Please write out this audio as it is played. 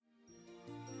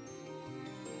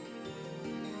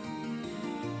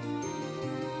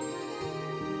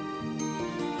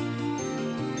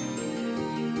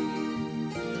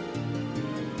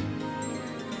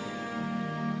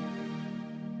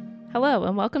Hello,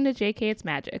 and welcome to JK It's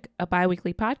Magic, a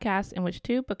bi-weekly podcast in which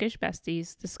two bookish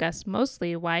besties discuss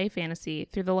mostly YA fantasy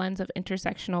through the lens of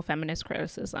intersectional feminist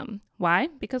criticism. Why?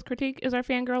 Because critique is our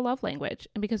fangirl love language,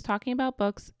 and because talking about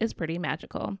books is pretty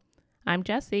magical. I'm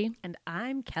Jessie. And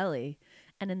I'm Kelly.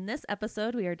 And in this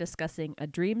episode, we are discussing A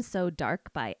Dream So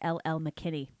Dark by L.L.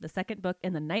 McKinney, the second book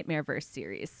in the Nightmareverse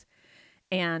series.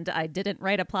 And I didn't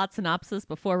write a plot synopsis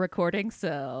before recording,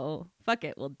 so fuck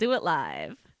it, we'll do it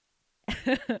live.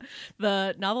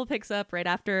 The novel picks up right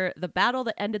after the battle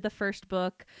that ended the first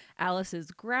book. Alice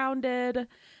is grounded,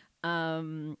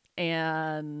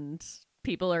 and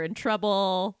people are in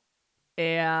trouble,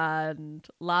 and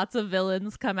lots of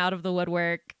villains come out of the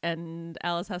woodwork, and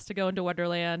Alice has to go into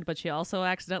Wonderland, but she also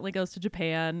accidentally goes to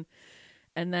Japan,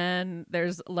 and then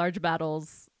there's large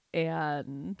battles,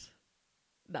 and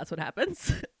that's what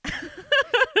happens.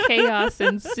 Chaos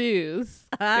ensues.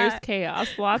 There's chaos.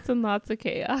 Lots and lots of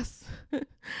chaos.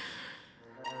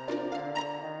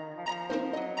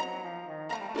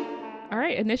 All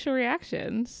right, initial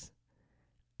reactions.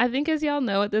 I think as y'all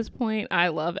know at this point, I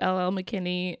love L.L.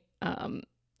 McKinney.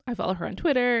 I follow her on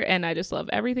Twitter, and I just love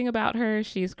everything about her.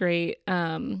 She's great.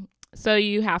 So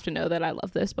you have to know that I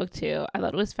love this book too. I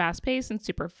thought it was fast-paced and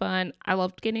super fun. I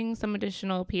loved getting some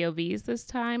additional POVs this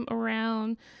time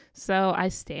around. So I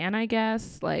stan, I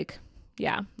guess.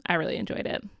 Yeah, I really enjoyed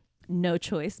it. No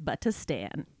choice but to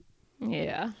stan.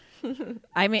 Yeah.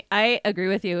 I mean, I agree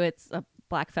with you. It's a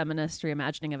Black feminist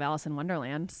reimagining of Alice in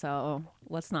Wonderland, so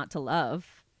what's not to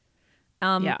love?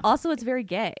 Yeah. Also, it's very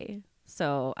gay,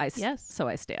 so I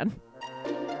stan.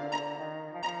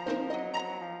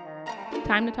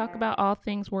 Time to talk about all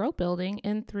things world building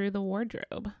in Through the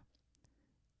Wardrobe.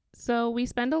 So we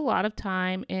spend a lot of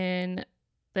time in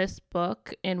this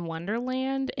book in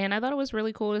Wonderland, and I thought it was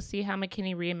really cool to see how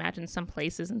McKinney reimagined some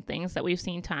places and things that we've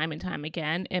seen time and time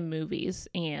again in movies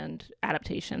and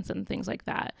adaptations and things like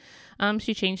that.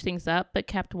 She changed things up but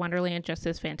kept Wonderland just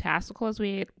as fantastical as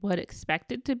we would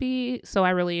expect it to be, so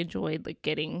I really enjoyed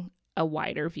getting a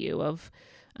wider view of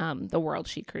the world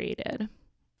she created.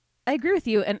 I agree with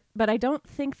you, but I don't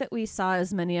think that we saw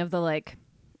as many of the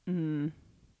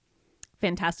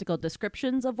fantastical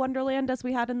descriptions of Wonderland as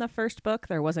we had in the first book.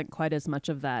 There wasn't quite as much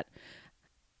of that,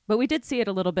 but we did see it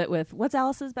a little bit with, what's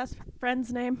Alice's best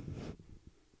friend's name?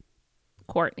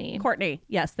 Courtney.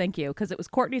 Yes, thank you, because it was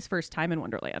Courtney's first time in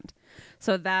Wonderland,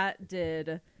 so that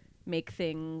did make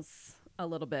things a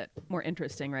little bit more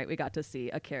interesting, right? We got to see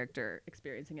a character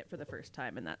experiencing it for the first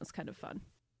time, and that was kind of fun.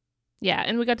 Yeah,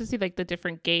 and we got to see the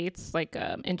different gates.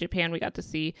 In Japan, we got to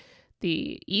see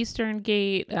the Eastern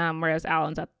Gate, whereas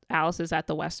Alice is at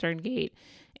the Western Gate,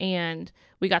 and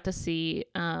we got to see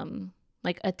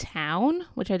a town,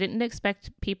 which I didn't expect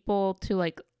people to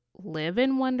live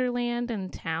in Wonderland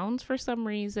and towns for some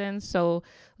reason. So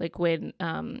when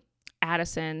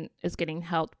Addison is getting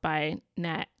helped by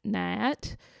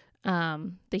Nat,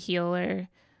 the healer,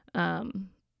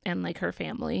 and her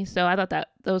family. So I thought that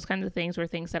those kinds of things were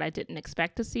things that I didn't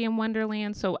expect to see in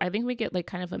Wonderland. So I think we get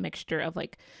kind of a mixture of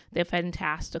the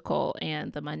fantastical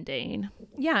and the mundane.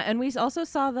 Yeah, and we also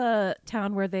saw the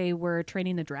town where they were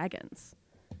training the dragons.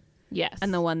 Yes.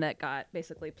 And the one that got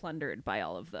basically plundered by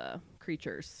all of the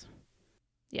creatures.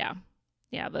 Yeah.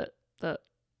 Yeah, the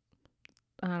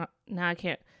now I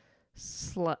can't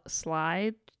Slithe.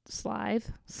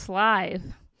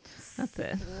 That's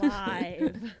it.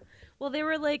 Slithe. Well, they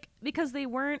were because they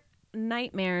weren't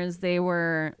nightmares, they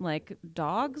were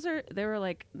dogs, or they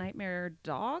were nightmare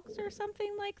dogs or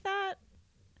something like that.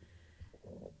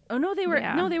 Oh no, they were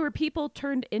they were people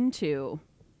turned into.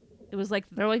 It was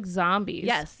they're zombies.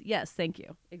 Yes, thank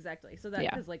you. Exactly. So that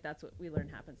because that's what we learn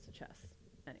happens to chess.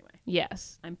 Anyway.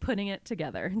 Yes. I'm putting it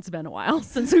together. It's been a while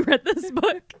since we read this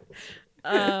book.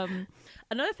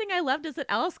 Another thing I loved is that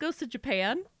Alice goes to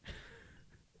Japan.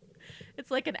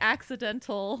 It's an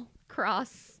accidental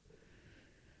cross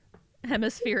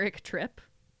hemispheric trip.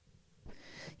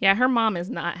 Yeah, her mom is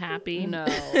not happy. No.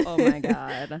 Oh my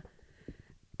God.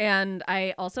 And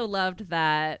I also loved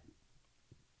that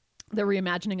the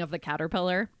reimagining of the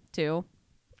caterpillar too.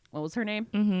 What was her name?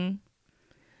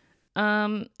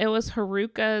 Mm-hmm. It was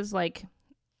Haruka's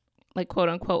quote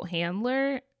unquote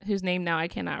handler, whose name now I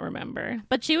cannot remember.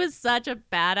 But she was such a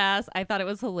badass. I thought it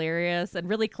was hilarious and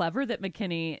really clever that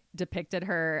McKinney depicted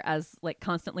her as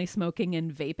constantly smoking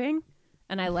and vaping.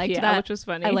 And I liked that, which was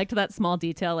funny. I liked that small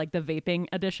detail, the vaping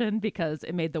edition, because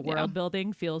it made the world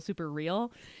building feel super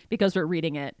real, because we're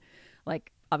reading it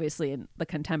obviously in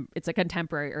it's a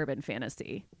contemporary urban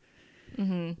fantasy.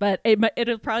 Mm-hmm. But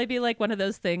it'll probably be one of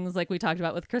those things we talked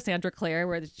about with Cassandra Clare,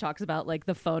 where she talks about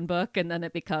the phone book, and then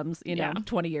it becomes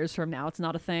 20 years from now it's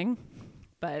not a thing.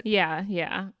 But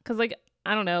yeah. Because like,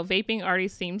 I don't know, vaping already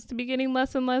seems to be getting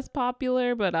less and less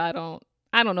popular, but I don't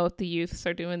know what the youths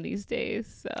are doing these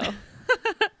days. So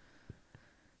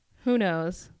who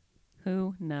knows?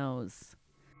 Who knows?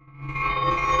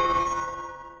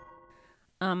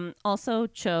 Also,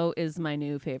 Cho is my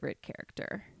new favorite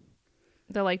character.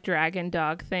 The like dragon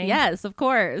dog thing. Yes, of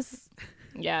course.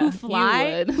 Yeah.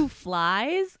 Who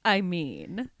flies? I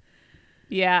mean.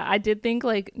 Yeah, I did think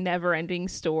like never ending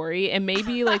story, and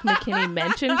maybe like McKinney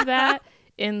mentioned that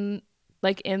in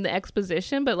the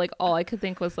exposition, but like all I could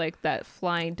think was like that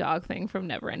flying dog thing from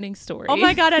Never Ending Story. Oh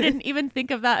my God, I didn't even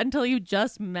think of that until you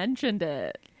just mentioned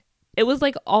it. It was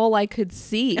like all I could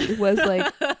see was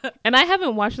like, and I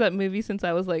haven't watched that movie since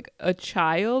I was like a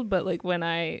child, but like when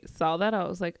I saw that, I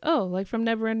was like, oh, like from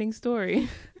Never Ending Story.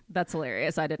 That's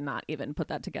hilarious. I did not even put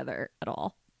that together at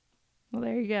all. Well,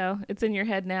 there you go. It's in your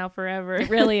head now forever. It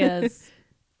really is.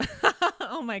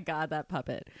 Oh my God, that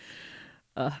puppet.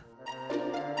 Ugh.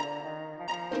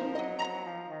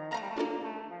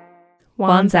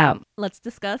 Wands out. Let's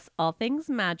discuss all things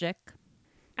magic.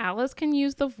 Alice can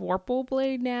use the Vorpal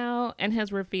blade now and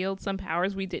has revealed some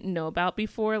powers we didn't know about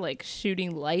before, like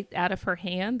shooting light out of her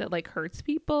hand that like hurts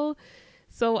people.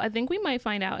 So I think we might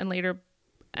find out in later,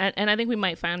 and I think we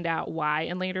might find out why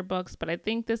in later books, but I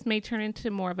think this may turn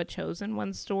into more of a Chosen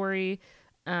One story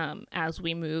as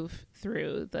we move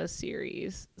through the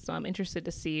series. So I'm interested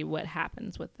to see what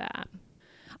happens with that.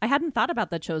 I hadn't thought about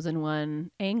the Chosen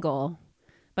One angle,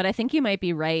 but I think you might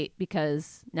be right,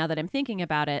 because now that I'm thinking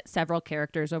about it, several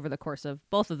characters over the course of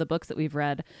both of the books that we've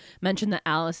read mention that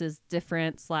Alice is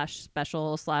different /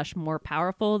 special / more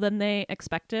powerful than they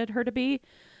expected her to be.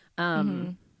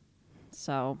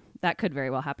 So that could very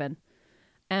well happen.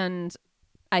 And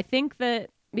I think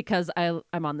that because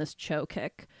I'm on this Cho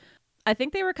kick, I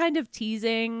think they were kind of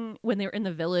teasing when they were in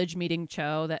the village meeting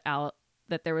Cho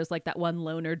that there was like that one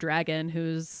loner dragon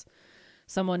whose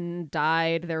someone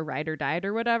died, their rider died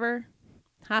or whatever.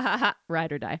 Ha ha ha,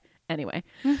 ride or die. Anyway.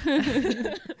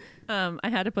 I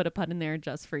had to put a pun in there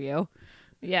just for you.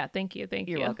 Yeah, thank you.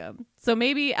 You're welcome. So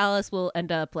maybe Alice will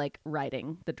end up like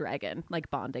riding the dragon, like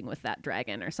bonding with that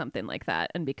dragon or something like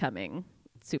that, and becoming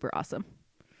super awesome.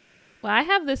 Well, I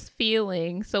have this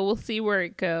feeling, so we'll see where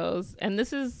it goes. And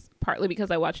this is partly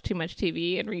because I watch too much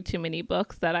TV and read too many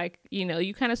books that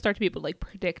you kind of start to be able to like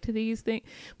predict these things.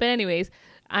 But anyways,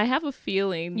 I have a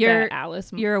feeling that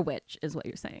Alice... You're a witch is what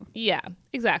you're saying. Yeah,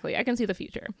 exactly. I can see the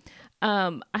future.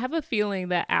 I have a feeling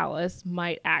that Alice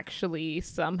might actually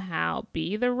somehow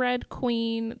be the Red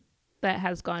Queen that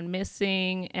has gone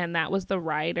missing, and that was the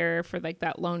rider for like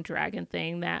that lone dragon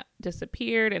thing that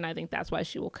disappeared, and I think that's why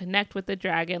she will connect with the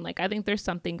dragon. Like I think there's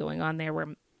something going on there where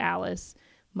Alice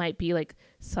might be like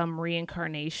some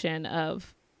reincarnation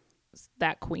of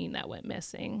that queen that went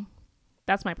missing.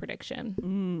 That's my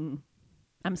prediction.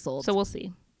 I'm sold. So we'll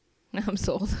see. I'm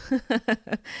sold.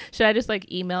 Should I just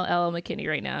like email Ella McKinney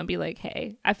right now and be like,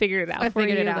 hey, I figured it out for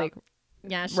you. Like,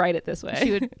 yeah, write it this way.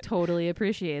 She would totally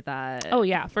appreciate that. Oh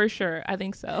yeah, for sure. I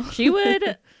think so. She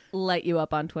would light you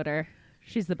up on Twitter.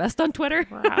 She's the best on Twitter.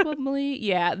 Probably.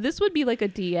 Yeah. This would be like a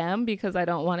DM because I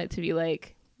don't want it to be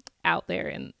like out there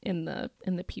in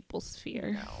the people's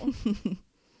sphere. No.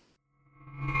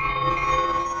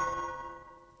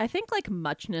 I think like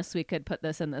muchness, we could put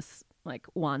this in this like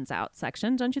wands out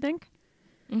section, don't you think?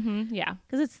 Yeah.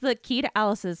 Because it's the key to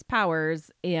Alice's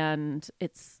powers, and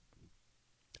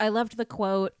I loved the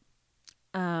quote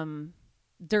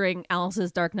during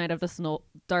Alice's Dark Night of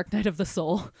the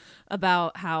Soul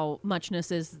about how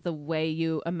muchness is the way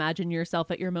you imagine yourself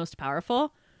at your most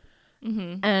powerful.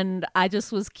 And I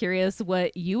just was curious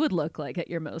what you would look like at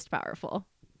your most powerful.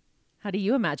 How do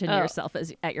you imagine yourself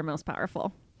as at your most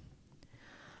powerful?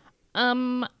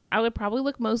 I would probably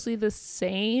look mostly the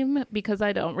same because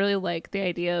I don't really like the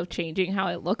idea of changing how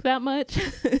I look that much.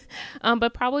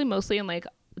 But probably mostly in like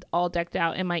all decked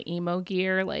out in my emo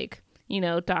gear, like,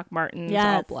 Doc Martens,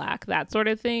 all black, that sort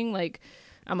of thing. Like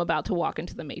I'm about to walk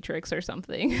into the Matrix or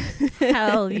something.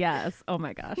 Hell yes. Oh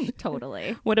my gosh.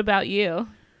 Totally. What about you?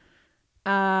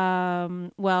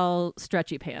 Well,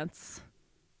 stretchy pants,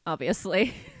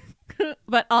 obviously,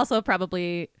 but also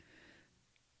probably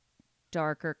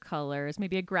darker colors,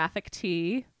 maybe a graphic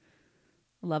tee.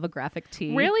 Love a graphic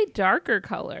tee. Really darker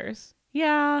colors?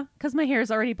 Yeah, because my hair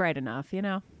is already bright enough,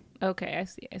 Okay, I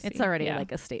see. It's already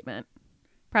like a statement.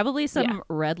 Probably some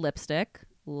red lipstick.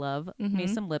 Love me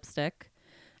some lipstick.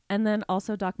 And then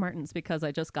also Doc Martens, because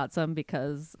I just got some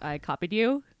because I copied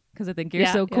you, because I think you're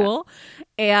so cool.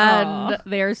 And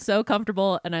they're so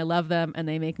comfortable, and I love them, and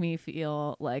they make me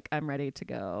feel like I'm ready to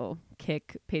go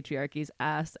kick patriarchy's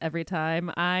ass every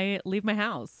time I leave my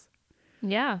house.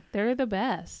 Yeah, they're the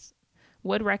best.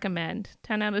 Would recommend.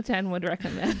 10 out of 10 would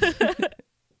recommend.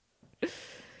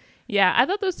 Yeah, I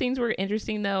thought those scenes were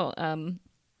interesting though.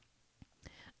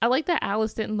 I like that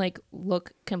Alice didn't like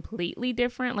look completely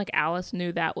different. Like Alice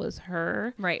knew that was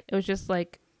her. Right. It was just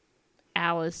like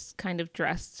Alice kind of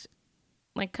dressed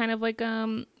like kind of like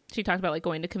she talked about like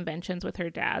going to conventions with her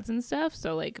dads and stuff,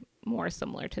 so like more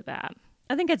similar to that.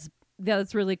 I think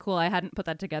that's really cool. I hadn't put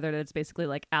that together, that it's basically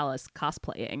like Alice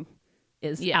cosplaying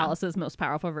is Alice's most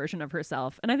powerful version of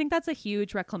herself. And I think that's a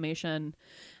huge reclamation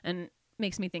and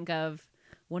makes me think of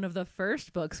one of the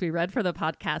first books we read for the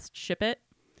podcast, Ship It.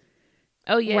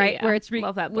 Oh yeah, right. Yeah. Where it's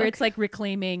Love that book. where it's like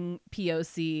reclaiming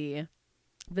POC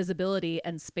visibility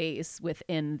and space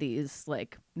within these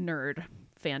like nerd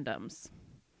fandoms.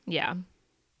 Yeah,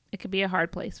 it could be a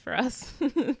hard place for us.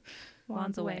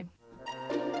 Wands away.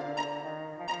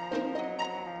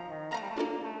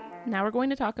 Now we're going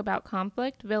to talk about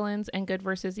conflict, villains, and good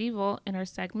versus evil in our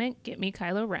segment, Get Me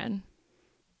Kylo Ren.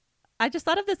 I just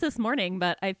thought of this morning,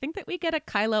 but I think that we get a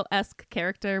Kylo-esque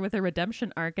character with a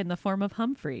redemption arc in the form of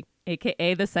Humphrey,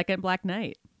 a.k.a. the second Black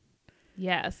Knight.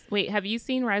 Yes. Wait, have you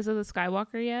seen Rise of the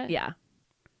Skywalker yet? Yeah.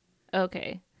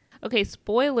 Okay,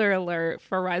 spoiler alert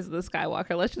for Rise of the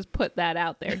Skywalker. Let's just put that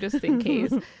out there just in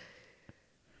case.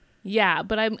 Yeah,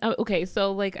 but I'm okay.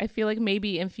 So like, I feel like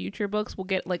maybe in future books we'll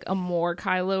get like a more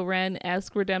Kylo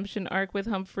Ren-esque redemption arc with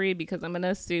Humphrey, because I'm gonna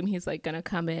assume he's like gonna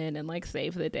come in and like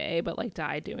save the day, but like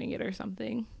die doing it or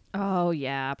something. Oh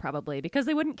yeah, probably, because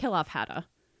they wouldn't kill off Hatta.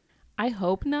 I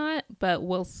hope not, but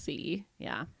we'll see.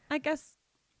 Yeah, I guess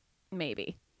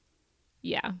maybe.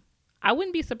 Yeah, I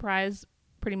wouldn't be surprised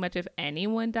pretty much if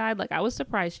anyone died. Like I was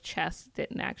surprised Chess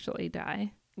didn't actually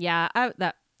die. Yeah,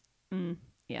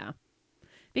 yeah.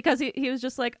 Because he was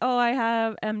just like, oh, I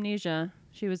have amnesia.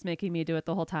 She was making me do it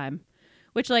the whole time.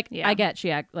 Which, like, yeah. I get. She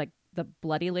act like the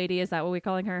bloody lady. Is that what we're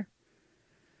calling her?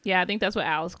 Yeah, I think that's what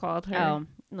Alice called her. Oh,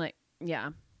 like,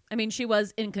 yeah. I mean, she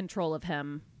was in control of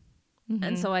him. Mm-hmm.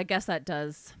 And so I guess that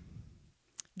does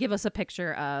give us a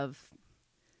picture of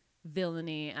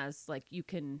villainy as, like, you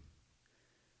can,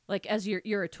 like, as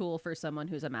you're a tool for someone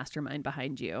who's a mastermind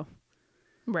behind you.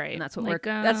 Right. And that's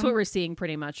what we're seeing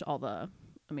pretty much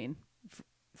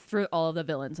for all of the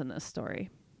villains in this story.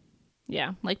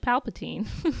 Yeah, like Palpatine.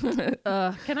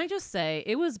 Can I just say,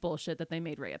 it was bullshit that they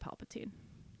made Rey a Palpatine.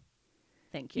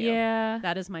 Thank you. Yeah.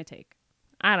 That is my take.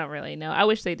 I don't really know. I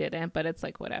wish they didn't, but it's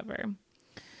like whatever.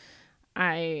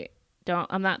 I'm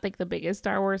not like the biggest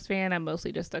Star Wars fan. I'm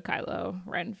mostly just a Kylo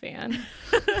Ren fan.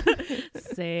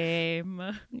 Same.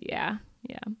 Yeah.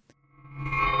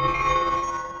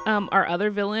 Our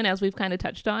other villain, as we've kind of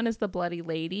touched on, is the Bloody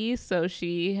Lady. So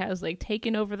she has like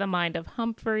taken over the mind of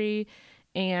Humphrey,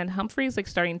 and Humphrey's like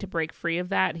starting to break free of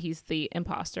that. He's the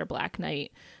imposter Black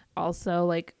Knight, also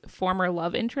like former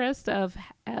love interest of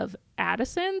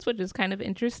Addison's, which is kind of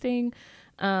interesting.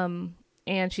 And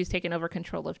she's taken over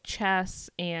control of Chess,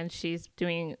 and she's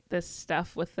doing this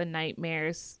stuff with the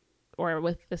nightmares, or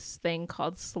with this thing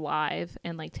called Slive,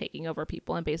 and like taking over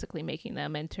people and basically making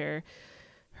them enter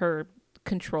her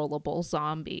controllable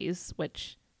zombies,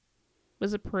 which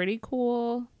was a pretty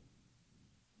cool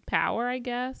power, I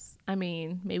guess. I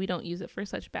mean, maybe don't use it for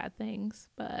such bad things,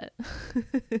 but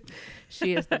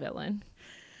she is the villain.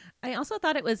 I also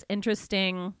thought it was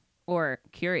interesting, or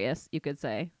curious, you could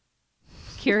say,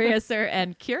 curiouser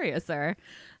and curiouser,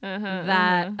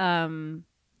 that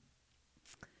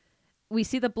we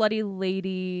see the Bloody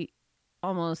Lady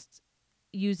almost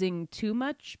using too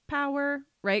much power,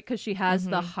 right? Because she has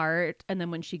the heart, and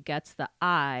then when she gets the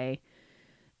eye,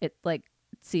 it like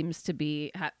seems to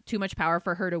be too much power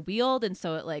for her to wield, and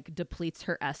so it like depletes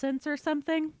her essence or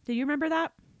something. Do you remember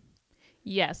that?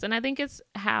 Yes, and I think it's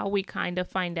how we kind of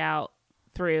find out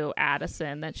through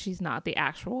Addison that she's not the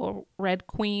actual Red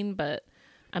Queen, but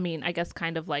I mean, I guess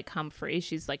kind of like Humphrey,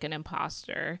 she's like an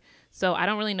imposter. So I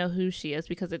don't really know who she is,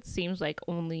 because it seems like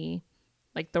only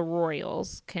like the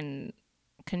royals can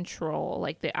control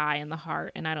like the eye and the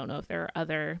heart, and I don't know if there are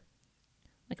other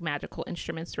like magical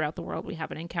instruments throughout the world we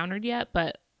haven't encountered yet,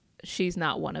 but she's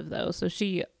not one of those. So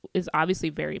she is obviously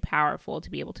very powerful to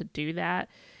be able to do that,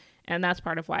 and that's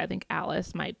part of why I think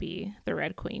Alice might be the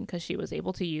Red Queen, because she was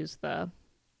able to use the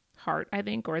heart, I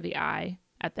think, or the eye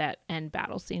at that end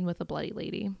battle scene with the Bloody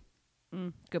Lady.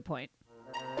 Good point.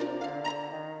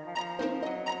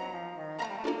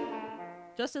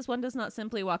 Just as one does not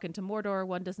simply walk into Mordor,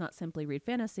 one does not simply read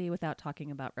fantasy without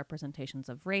talking about representations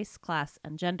of race, class,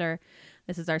 and gender.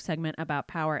 This is our segment about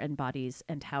power and bodies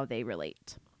and how they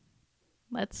relate.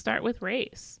 Let's start with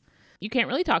race. You can't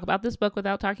really talk about this book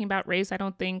without talking about race, I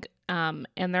don't think. And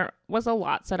there was a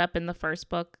lot set up in the first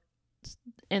book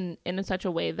in such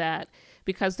a way that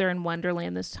because they're in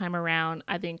Wonderland this time around,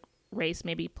 I think race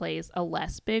maybe plays a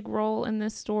less big role in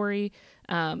this story,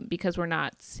 because we're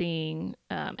not seeing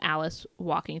Alice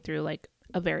walking through like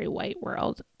a very white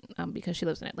world, because she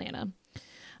lives in Atlanta.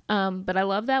 But I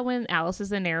love that when Alice is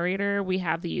the narrator, we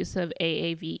have the use of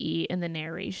AAVE in the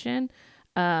narration.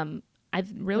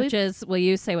 Which is, will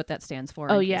you say what that stands for?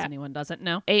 Oh, in yeah. case anyone doesn't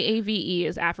know. AAVE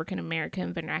is African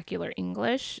American Vernacular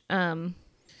English.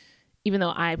 Even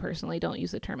though I personally don't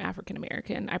use the term African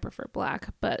American, I prefer Black,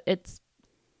 but it's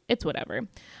whatever.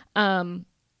 But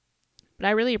I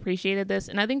really appreciated this,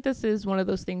 and I think this is one of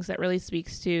those things that really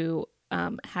speaks to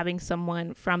having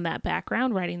someone from that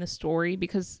background writing the story,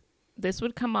 because this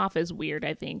would come off as weird,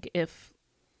 I think, if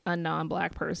a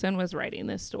non-Black person was writing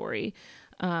this story.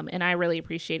 And I really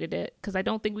appreciated it, because I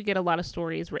don't think we get a lot of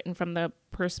stories written from the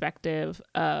perspective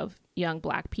of young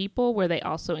Black people where they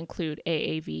also include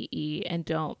AAVE and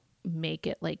don't make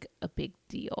it like a big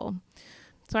deal.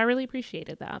 So I really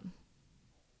appreciated that.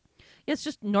 It's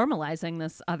just normalizing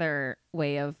this other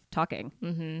way of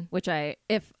talking, which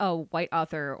if a white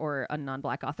author or a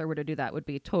non-Black author were to do that, would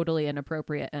be totally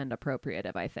inappropriate and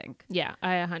appropriative, I think. Yeah,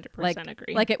 I 100%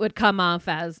 agree. Like it would come off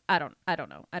as, I don't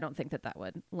know. I don't think that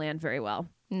would land very well.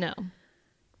 No.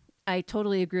 I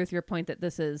totally agree with your point that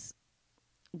this is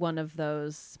one of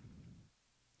those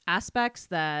aspects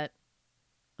that,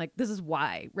 like, this is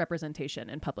why representation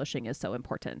in publishing is so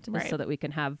important, right. So that we can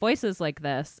have voices like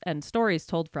this and stories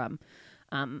told from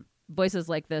voices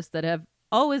like this that have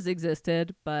always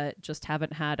existed, but just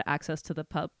haven't had access to the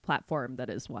platform that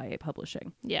is YA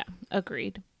publishing. Yeah,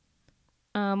 agreed.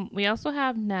 We also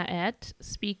have Naet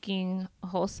speaking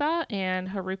Hausa and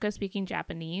Haruka speaking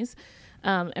Japanese.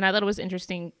 And I thought it was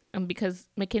interesting because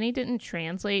McKinney didn't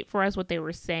translate for us what they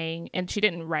were saying, and she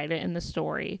didn't write it in the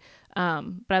story. But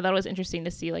I thought it was interesting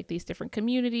to see like these different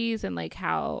communities and like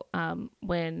how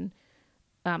when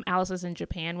Alice is in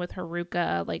Japan with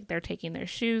Haruka, like they're taking their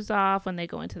shoes off when they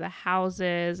go into the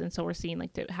houses. And so we're seeing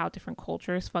like how different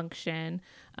cultures function.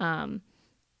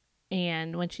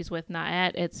 And when she's with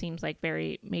Naet, it seems like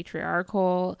very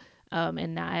matriarchal.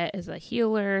 And Naet is a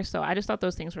healer. So I just thought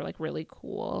those things were like really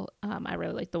cool. I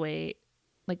really like the way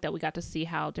like that we got to see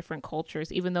how different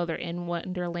cultures, even though they're in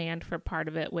Wonderland for part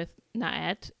of it with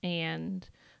Naet and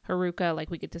Haruka, like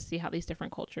we get to see how these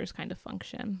different cultures kind of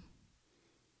function.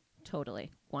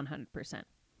 Totally. 100%.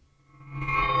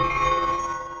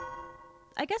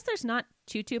 I guess there's not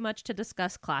too much to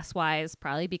discuss class-wise,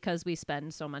 probably because we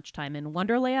spend so much time in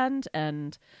Wonderland,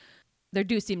 and there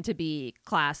do seem to be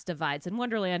class divides in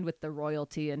Wonderland with the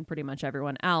royalty and pretty much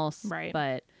everyone else. Right.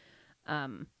 But I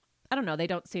don't know. They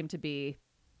don't seem to be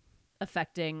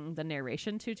affecting the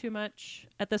narration too much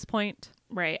at this point.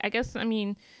 Right. I guess, I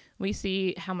mean, we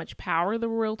see how much power the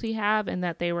royalty have and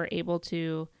that they were able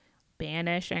to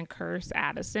banish and curse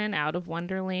Addison out of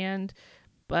Wonderland.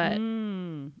 But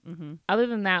other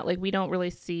than that, like, we don't really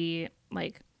see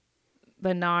like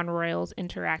the non-royals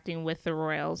interacting with the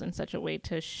royals in such a way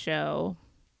to show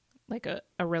like a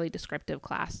really descriptive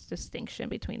class distinction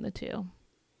between the two.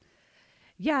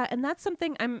 Yeah, and that's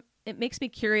something it makes me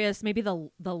curious. Maybe the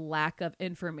lack of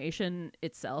information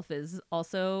itself is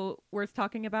also worth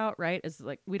talking about, right? Is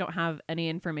like we don't have any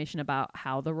information about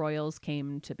how the royals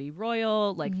came to be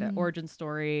royal, like the origin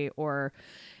story, or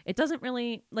it doesn't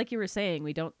really, like you were saying,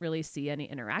 we don't really see any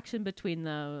interaction between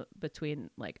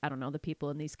like, I don't know, the people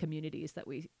in these communities that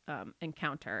we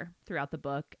encounter throughout the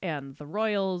book and the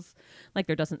royals. Like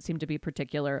there doesn't seem to be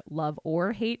particular love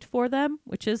or hate for them,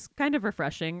 which is kind of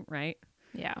refreshing, right?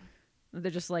 Yeah. They're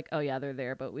just like, oh yeah, they're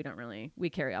there, but we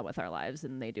carry on with our lives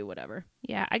and they do whatever.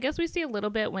 Yeah, I guess we see a little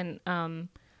bit when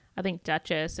I think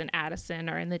Duchess and Addison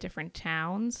are in the different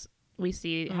towns. We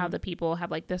see how the people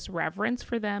have like this reverence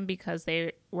for them because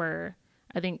they were,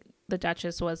 I think the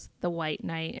Duchess was the White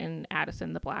Knight and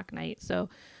Addison the Black Knight. So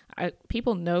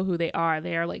people know who they are.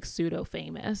 They are like pseudo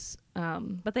famous.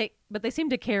 But they seem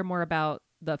to care more about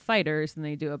the fighters than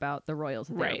they do about the royals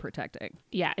that they're protecting.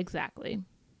 Yeah, exactly.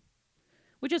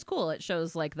 Which is cool. It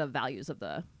shows like the values of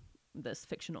this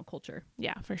fictional culture.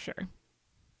 Yeah, for sure.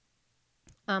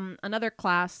 Another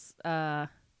class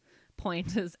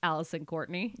point is Alice and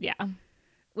Courtney. Yeah.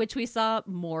 Which we saw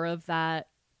more of that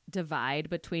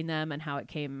divide between them and how it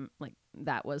came, like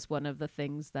that was one of the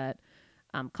things that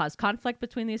caused conflict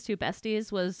between these two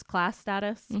besties was class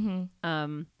status.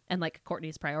 And like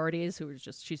Courtney's priorities, who was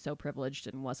just, she's so privileged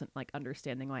and wasn't like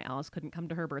understanding why Alice couldn't come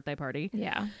to her birthday party.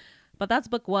 Yeah. But that's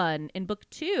book one. In book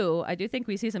two, I do think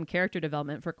we see some character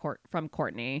development from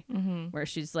Courtney, where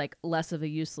she's like less of a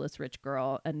useless rich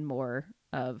girl and more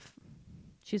of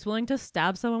She's willing to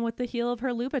stab someone with the heel of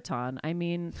her Louboutin. I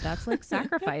mean, that's like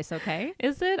sacrifice, okay?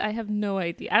 Is it? I have no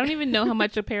idea. I don't even know how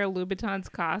much a pair of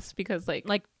Louboutins cost because like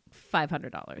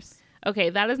 $500. Okay,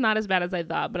 that is not as bad as I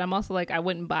thought, but I'm also like, I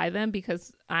wouldn't buy them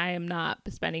because I am not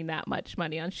spending that much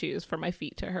money on shoes for my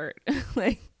feet to hurt.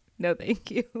 Like, no,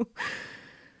 thank you.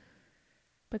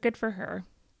 But good for her.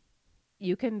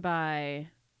 You can buy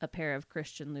a pair of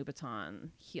Christian Louboutin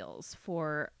heels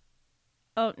for,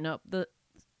 oh, no, the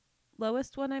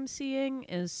lowest one I'm seeing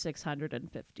is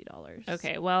 $650.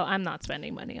 Okay, well, I'm not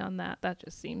spending money on that. That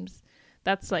just seems,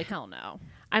 that's like, hell no.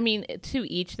 I mean,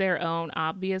 to each their own,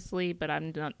 obviously, but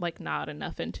I'm not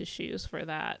enough into shoes for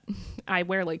that. I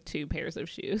wear like 2 pairs of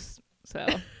shoes, so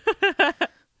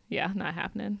yeah, not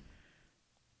happening.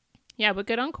 Yeah, but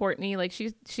good on Courtney. Like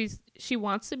she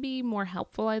wants to be more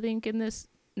helpful, I think, in this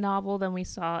novel than we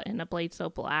saw in A Blade So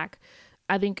Black.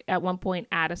 I think at one point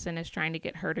Addison is trying to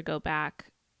get her to go back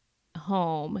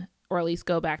home, or at least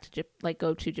go back to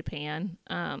go to Japan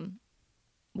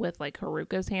with like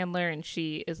Haruka's handler, and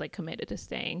she is like committed to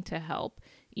staying to help,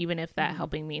 even if that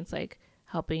helping means like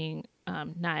helping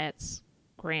Nayet's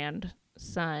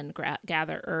grandson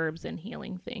gather herbs and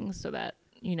healing things so that,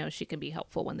 you know, she can be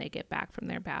helpful when they get back from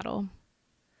their battle.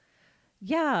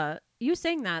 Yeah, you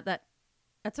saying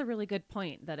that's a really good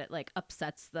point, that it like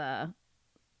upsets the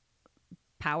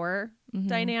power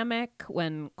dynamic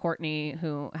when Courtney,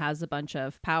 who has a bunch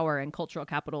of power and cultural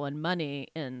capital and money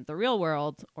in the real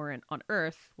world or on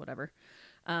Earth, whatever,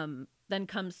 then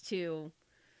comes to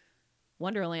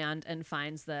Wonderland and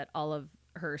finds that all of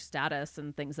her status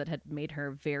and things that had made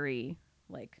her very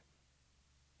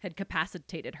had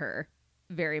capacitated her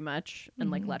very much and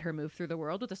like let her move through the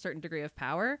world with a certain degree of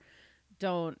power.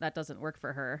 That doesn't work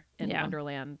for her in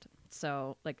Wonderland.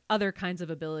 So like other kinds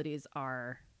of abilities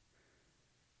are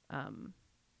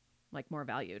like more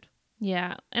valued.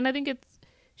 Yeah. And I think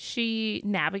she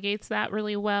navigates that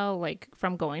really well, like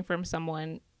from going from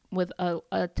someone with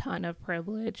a ton of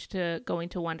privilege to going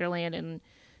to Wonderland, and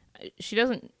she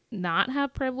doesn't not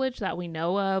have privilege that we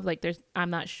know of. Like I'm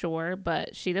not sure,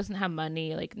 but she doesn't have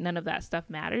money. Like none of that stuff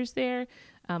matters there.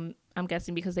 I'm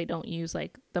guessing because they don't use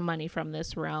like the money from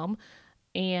this realm.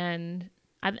 And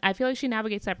I feel like she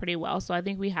navigates that pretty well. So I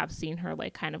think we have seen her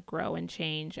like kind of grow and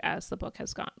change as the books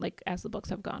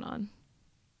have gone on.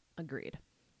 Agreed.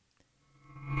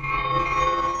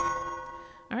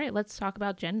 All right, let's talk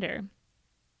about gender.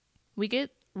 We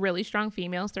get really strong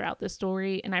females throughout this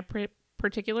story, and I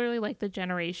particularly like the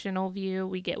generational view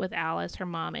we get with Alice, her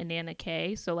mom, and Nana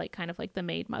Kay. So like kind of like the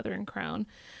maid, mother, and crone.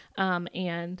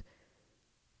 And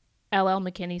LL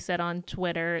McKinney said on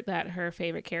Twitter that her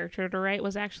favorite character to write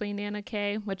was actually Nana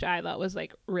Kay, which I thought was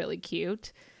like really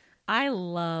cute. I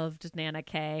loved Nana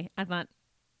Kay. I thought,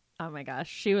 oh my gosh,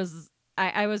 she was,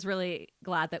 I was really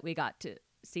glad that we got to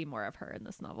see more of her in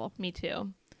this novel. Me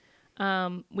too.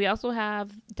 We also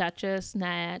have Duchess,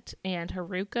 Nayet, and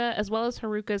Haruka, as well as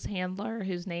Haruka's handler,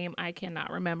 whose name I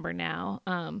cannot remember now.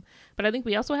 But I think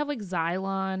we also have like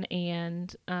Xylon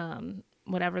and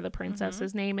whatever the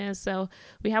princess's name is. So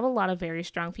we have a lot of very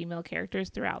strong female characters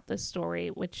throughout this story,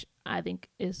 which I think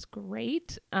is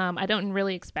great. I don't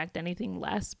really expect anything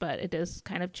less, but it is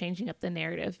kind of changing up the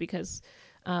narrative because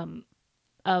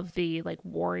of the like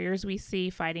warriors we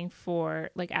see fighting for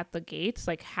like at the gates,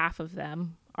 like half of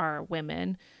them are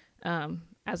women,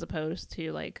 as opposed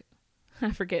to like, I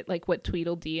forget like what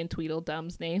Tweedledee and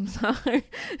Tweedledum's names are.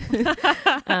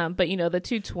 But you know, the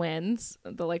 2 twins,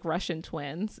 the like Russian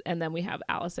twins, and then we have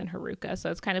Alice and Haruka.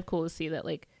 So it's kind of cool to see that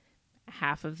like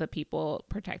half of the people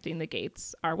protecting the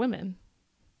gates are women.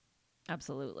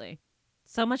 Absolutely.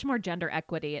 So much more gender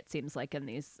equity, it seems like, in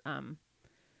these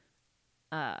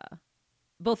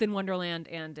both in Wonderland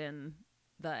and in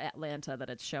the Atlanta that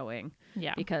it's showing.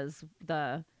 Yeah. Because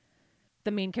the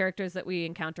main characters that we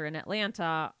encounter in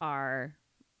Atlanta are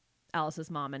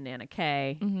Alice's mom and Nana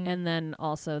Kay, and then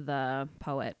also the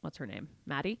poet, what's her name?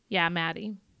 Maddie? Yeah,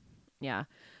 Maddie. Yeah.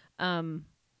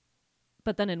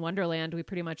 But then in Wonderland, we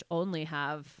pretty much only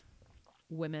have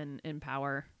women in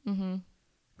power,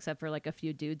 except for like a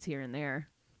few dudes here and there.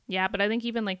 Yeah, but I think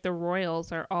even like the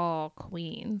royals are all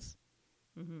queens.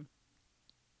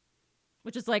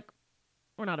 Which is like,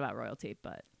 we're not about royalty,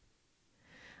 but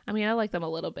I mean, I like them a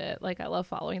little bit. Like, I love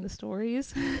following the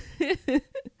stories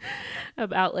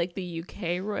about like the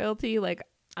UK royalty. Like,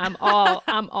 I'm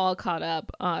all caught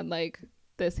up on like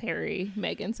this Harry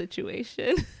Meghan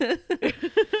situation.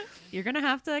 You're gonna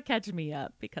have to catch me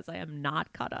up because I am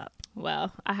not caught up.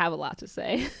 Well, I have a lot to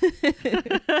say.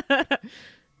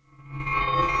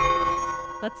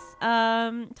 Let's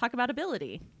talk about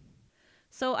ability.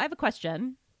 So I have a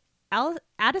question.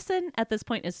 Addison at this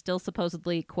point is still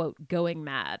supposedly, quote, going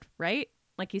mad, right?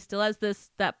 Like he still has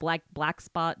that black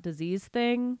spot disease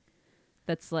thing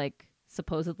that's like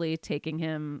supposedly taking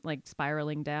him like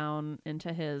spiraling down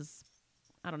into his,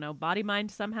 I don't know, body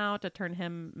mind somehow to turn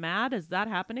him mad. Is that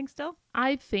happening still?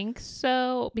 I think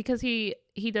so, because he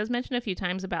does mention a few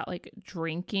times about like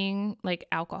drinking like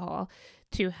alcohol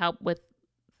to help with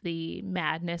the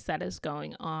madness that is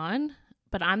going on.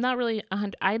 But I'm not really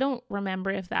I don't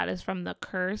remember if that is from the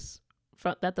curse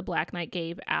that the Black Knight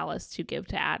gave Alice to give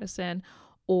to Addison,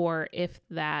 or if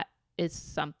that is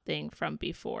something from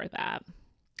before that.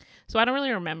 So I don't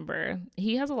really remember.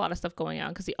 He has a lot of stuff going on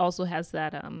because he also has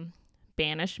that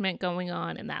banishment going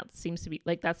on, and that seems to be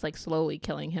like that's like slowly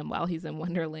killing him while he's in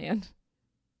Wonderland.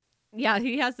 Yeah,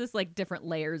 he has this like different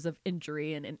layers of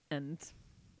injury and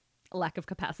lack of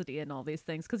capacity and all these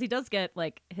things, because he does get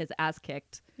like his ass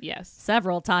kicked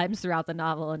several times throughout the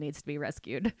novel and needs to be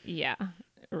rescued. Yeah,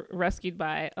 rescued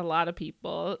by a lot of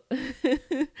people.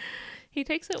 He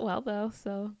takes it well though,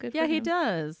 so good for him. Yeah, he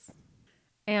does.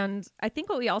 And I think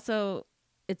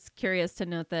it's curious to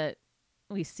note that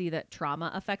we see that trauma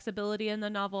affects ability in the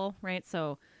novel, right?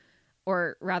 So,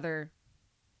 or rather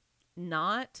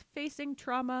not facing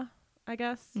trauma, I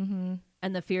guess. Mm-hmm.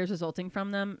 And the fears resulting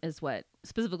from them is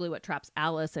specifically what traps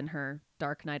Alice in her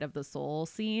Dark Night of the Soul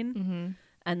scene. Mm-hmm.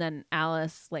 And then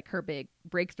Alice, like her big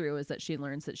breakthrough is that she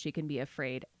learns that she can be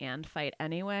afraid and fight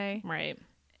anyway. Right.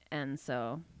 And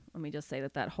so let me just say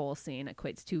that whole scene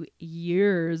equates to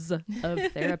years of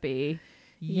therapy.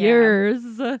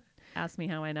 Years. Ask me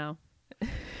how I know.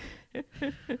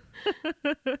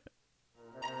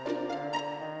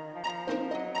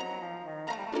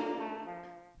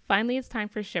 Finally, it's time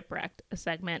for Shipwrecked, a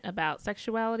segment about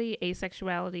sexuality,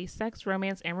 asexuality, sex,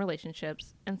 romance, and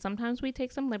relationships. And sometimes we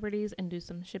take some liberties and do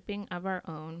some shipping of our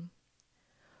own.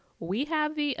 We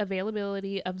have the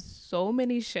availability of so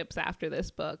many ships after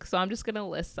this book, so I'm just going to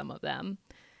list some of them.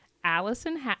 Alice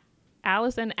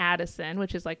and Addison,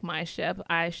 which is like my ship.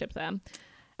 I ship them.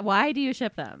 Why do you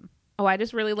ship them? Oh, I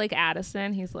just really like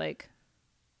Addison. He's like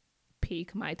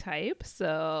peak my type,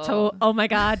 so oh my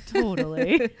god,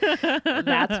 totally.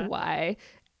 That's why.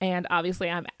 And obviously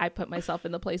I put myself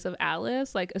in the place of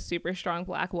Alice, like a super strong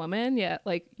Black woman. Yeah,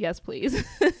 like yes please.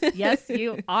 Yes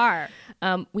you are.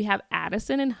 We have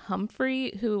Addison and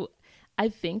Humphrey, who I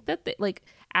think that like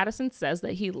Addison says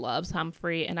that he loves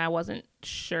Humphrey, and I wasn't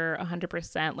sure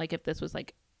 100% like if this was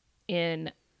like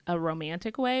in a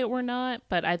romantic way or not,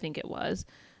 but I think it was.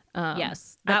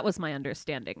 Yes, that was my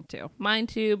understanding too. Mine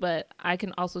too, but I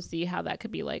can also see how that could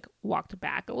be like walked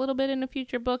back a little bit in a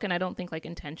future book, and I don't think like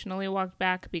intentionally walked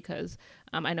back, because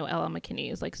I know L.L. McKinney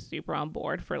is like super on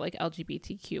board for like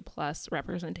LGBTQ plus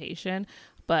representation,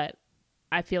 but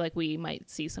I feel like we might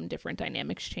see some different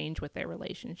dynamics change with their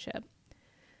relationship.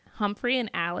 Humphrey and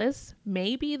Alice,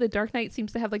 maybe the Dark Knight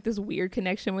seems to have like this weird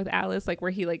connection with Alice, like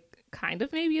where he like kind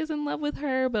of maybe is in love with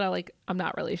her, but I'm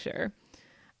not really sure.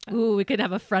 Ooh, we could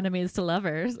have a frenemies to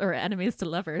lovers or enemies to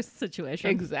lovers situation.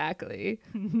 Exactly.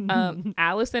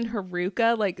 Alice and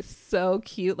Haruka, like so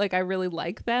cute. Like I really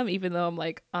like them, even though I'm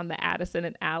like on the Addison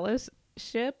and Alice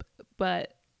ship.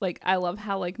 But like I love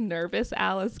how like nervous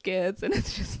Alice gets, and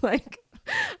it's just like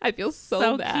I feel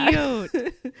so bad.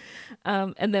 Cute.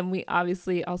 And then we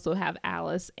obviously also have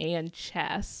Alice and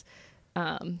Chess.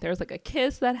 There's like a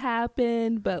kiss that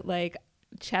happened, but like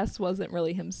Chess wasn't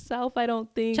really himself, I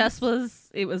don't think.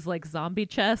 It was like zombie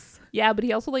Chess. Yeah, but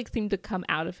he also like seemed to come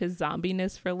out of his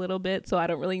zombiness for a little bit, so I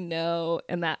don't really know.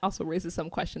 And that also raises some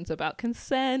questions about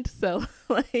consent. So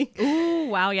like, ooh,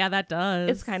 wow, yeah, that does.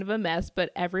 It's kind of a mess,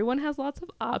 but everyone has lots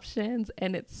of options,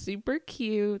 and it's super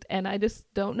cute. And I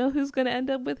just don't know who's gonna end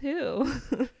up with who.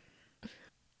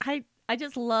 I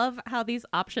just love how these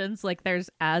options, like there's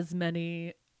as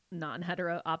many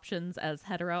non-hetero options as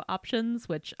hetero options,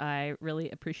 which I really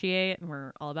appreciate, and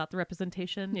we're all about the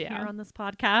representation here on this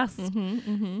podcast.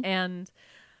 Mm-hmm, mm-hmm. And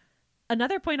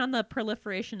another point on the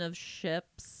proliferation of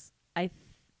ships,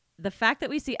 the fact that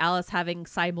we see Alice having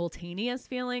simultaneous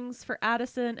feelings for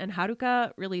Addison and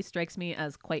Haruka really strikes me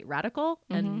as quite radical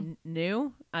and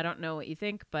new. I don't know what you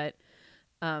think, but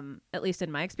at least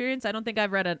in my experience, I don't think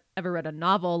I've ever read a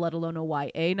novel, let alone a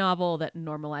YA novel, that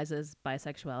normalizes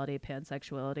bisexuality,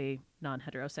 pansexuality,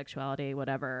 non-heterosexuality,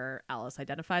 whatever Alice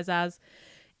identifies as,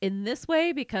 in this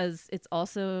way, because it's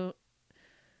also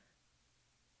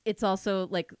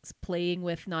like playing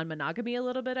with non-monogamy a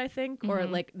little bit, I think, or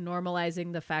like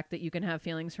normalizing the fact that you can have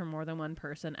feelings for more than one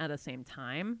person at the same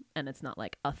time, and it's not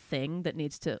like a thing that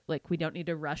needs to, like, we don't need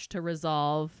to rush to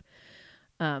resolve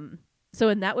So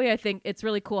in that way, I think it's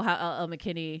really cool how L.L.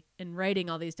 McKinney, in writing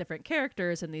all these different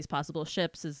characters and these possible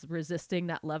ships, is resisting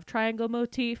that love triangle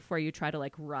motif where you try to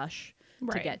like rush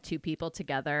to get two people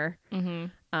together,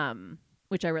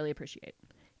 which I really appreciate.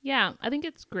 Yeah, I think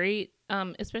it's great,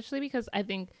 especially because I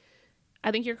think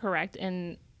you're correct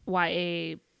in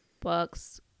YA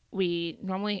books.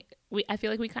 I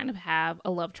feel like we kind of have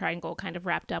a love triangle kind of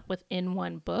wrapped up within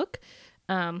one book,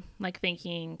 like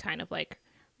thinking kind of like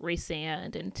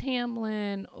Rhysand and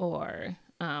Tamlin, or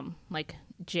like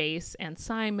Jace and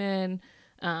Simon.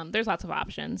 There's lots of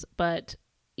options, but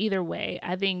either way,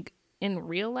 I think in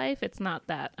real life, it's not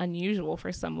that unusual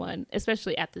for someone,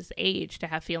 especially at this age, to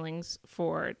have feelings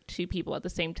for two people at the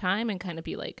same time and kind of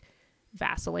be like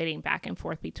vacillating back and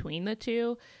forth between the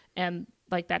two. And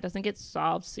like that doesn't get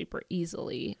solved super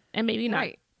easily. And maybe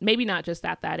not just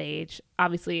at that age.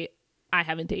 Obviously, I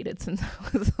haven't dated since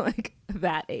I was like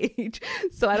that age.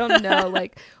 So I don't know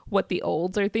like what the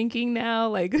olds are thinking now,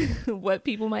 like what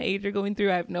people my age are going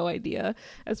through. I have no idea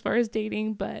as far as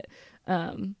dating, but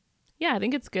yeah, I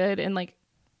think it's good. And like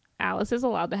Alice is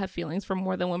allowed to have feelings for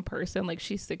more than one person. Like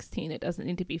she's 16. It doesn't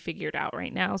need to be figured out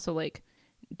right now. So like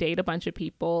date a bunch of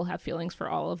people, have feelings for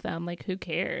all of them. Like who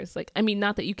cares? Like, I mean,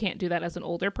 not that you can't do that as an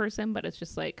older person, but it's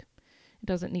just like, it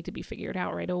doesn't need to be figured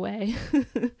out right away.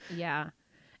 Yeah.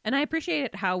 And I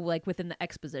appreciate how like within the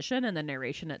exposition and the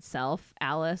narration itself,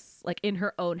 Alice like in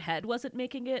her own head wasn't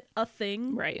making it a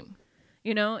thing. Right.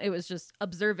 You know, it was just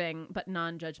observing, but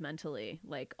non-judgmentally,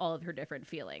 like all of her different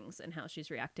feelings and how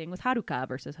she's reacting with Haruka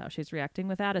versus how she's reacting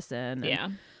with Addison.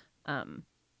 And,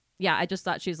 yeah, I just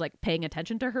thought she's like paying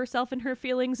attention to herself and her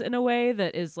feelings in a way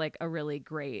that is like a really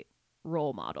great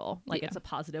role model. Like it's a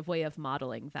positive way of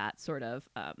modeling that sort of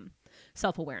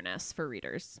self-awareness for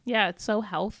readers. Yeah, it's so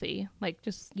healthy. Like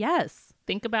just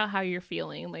think about how you're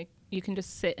feeling. Like you can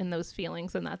just sit in those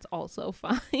feelings and that's also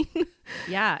fine.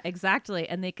 Yeah, exactly.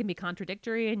 And they can be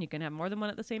contradictory and you can have more than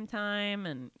one at the same time.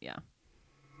 And yeah.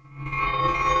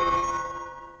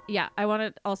 Yeah, I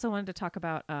wanted to talk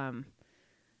about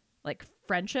like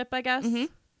friendship, I guess. Mm-hmm.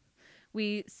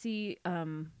 We see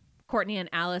Courtney and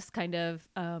Alice kind of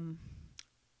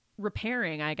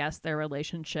repairing, I guess, their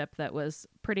relationship that was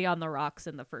pretty on the rocks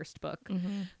in the first book.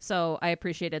 Mm-hmm. So I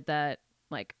appreciated that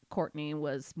like Courtney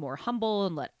was more humble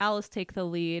and let Alice take the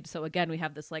lead. So again, we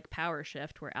have this like power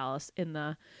shift where Alice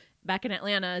back in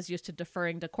Atlanta is used to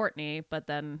deferring to Courtney, but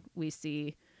then we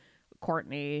see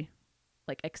Courtney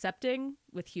like accepting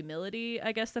with humility,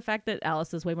 I guess, the fact that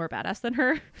Alice is way more badass than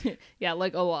her. Yeah,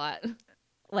 like a lot.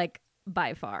 Like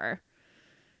by far.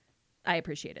 I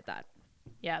appreciated that.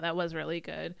 Yeah, that was really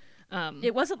good.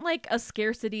 It wasn't like a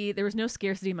scarcity. There was no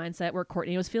scarcity mindset where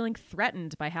Courtney was feeling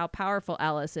threatened by how powerful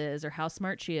Alice is or how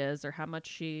smart she is or how much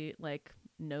she like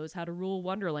knows how to rule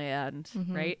Wonderland,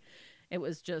 right? It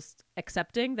was just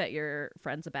accepting that your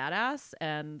friend's a badass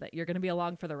and that you're going to be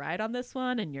along for the ride on this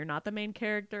one and you're not the main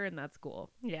character, and that's cool.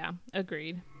 Yeah,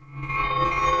 agreed.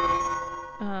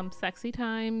 Sexy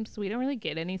times. We don't really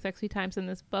get any sexy times in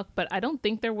this book, but I don't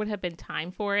think there would have been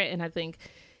time for it. And I think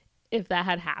if that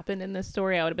had happened in this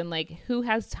story, I would have been like, who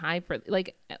has time for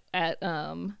like at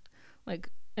like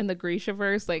in the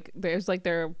Grishaverse, like there's like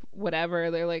they're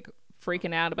like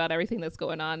freaking out about everything that's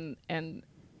going on, and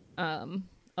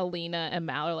Alina and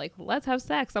Mal are like, let's have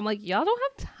sex. I'm like, y'all don't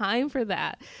have time for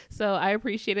that. So I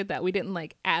appreciated that we didn't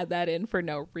like add that in for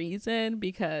no reason,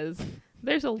 because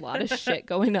there's a lot of shit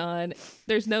going on.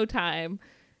 There's no time.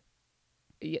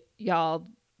 Y'all,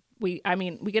 we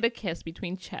get a kiss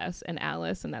between Chess and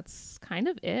Alice, and that's kind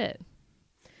of it.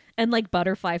 And like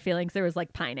butterfly feelings, there was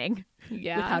like pining with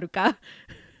Haruka.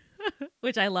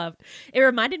 Which I loved. It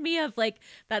reminded me of like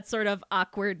that sort of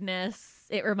awkwardness.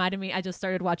 It reminded me, I just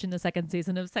started watching the second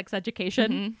season of Sex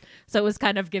Education. Mm-hmm. So it was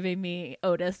kind of giving me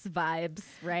Otis vibes,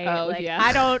 right? Oh, like, yeah.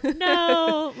 I don't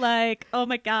know. Like, oh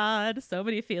my God, so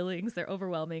many feelings. They're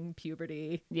overwhelming.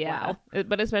 Puberty. Yeah. Wow.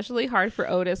 But especially hard for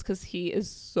Otis because he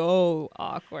is so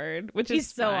awkward,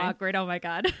 He's so awkward. Oh my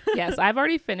God. Yes. I've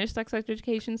already finished Sex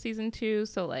Education season 2.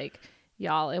 So like,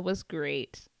 y'all, it was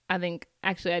great. I think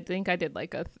I did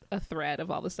like a thread of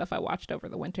all the stuff I watched over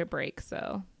the winter break.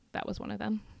 So that was one of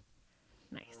them.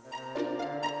 Nice.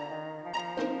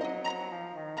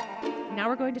 Now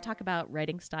we're going to talk about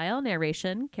writing style,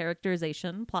 narration,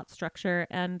 characterization, plot structure,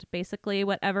 and basically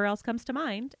whatever else comes to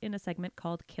mind in a segment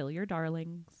called Kill Your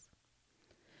Darlings.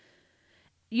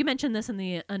 You mentioned this in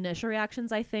the initial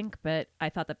reactions, I think, but I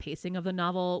thought the pacing of the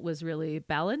novel was really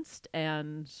balanced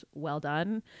and well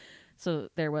done. So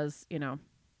there was,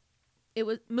 it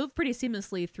was moved pretty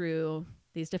seamlessly through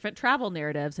these different travel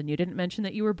narratives, and you didn't mention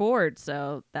that you were bored,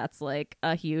 so that's like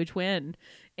a huge win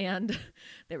And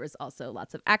there was also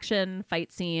lots of action,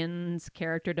 fight scenes,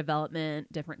 character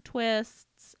development, different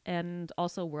twists, and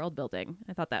also world building.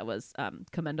 I thought that was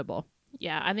commendable.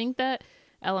 Yeah, I think that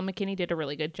Ella McKinney did a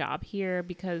really good job here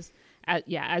because,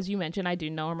 as you mentioned, I do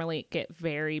normally get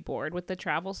very bored with the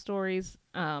travel stories.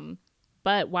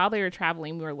 But while they were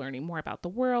traveling, we were learning more about the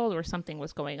world or something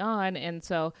was going on. And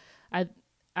so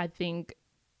I think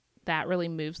that really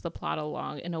moves the plot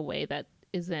along in a way that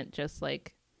isn't just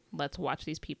like, let's watch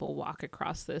these people walk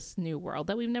across this new world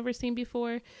that we've never seen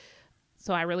before.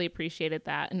 So I really appreciated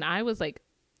that. And I was like,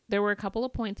 there were a couple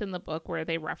of points in the book where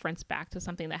they referenced back to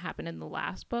something that happened in the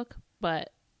last book, but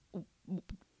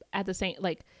at the same,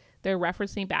 like, they're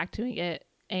referencing back to it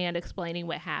and explaining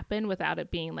what happened without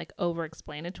it being like over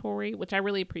explanatory, which I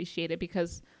really appreciated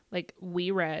because like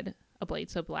we read A Blade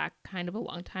So Black kind of a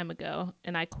long time ago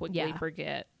and I quickly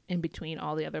forget in between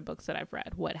all the other books that I've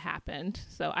read what happened.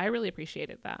 So I really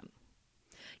appreciated that.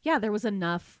 Yeah, there was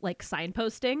enough like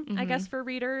signposting, I guess, for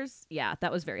readers. Yeah,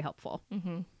 that was very helpful.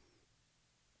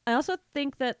 I also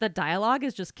think that the dialogue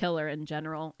is just killer in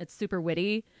general. It's super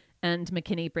witty, and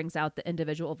McKinney brings out the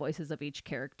individual voices of each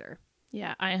character.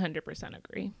 Yeah, I 100%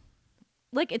 agree.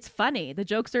 Like, it's funny. The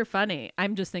jokes are funny.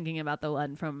 I'm just thinking about the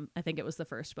one from, I think it was the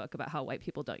first book, about how white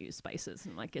people don't use spices.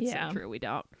 And like, it's so true, we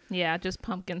don't. Yeah, just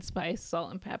pumpkin spice,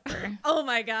 salt and pepper. Oh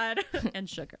my God. And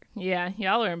sugar. Yeah,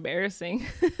 y'all are embarrassing.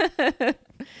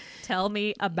 Tell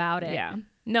me about it. Yeah.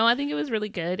 No, I think it was really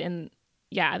good. And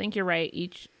yeah, I think you're right.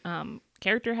 Each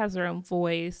character has their own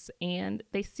voice and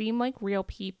they seem like real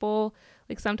people.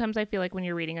 Like sometimes I feel like when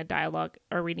you're reading a dialogue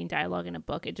or reading dialogue in a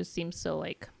book, it just seems so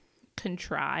like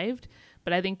contrived.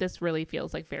 But I think this really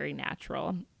feels like very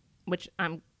natural, which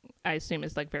I assume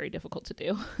is like very difficult to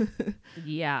do.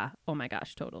 Yeah. Oh my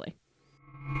gosh, totally.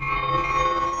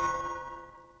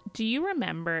 Do you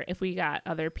remember if we got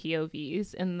other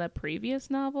POVs in the previous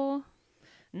novel?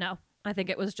 No, I think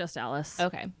it was just Alice.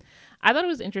 Okay. I thought it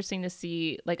was interesting to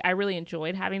see, like, I really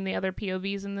enjoyed having the other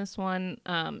POVs in this one,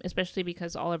 especially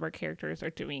because all of our characters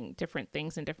are doing different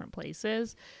things in different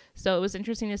places. So it was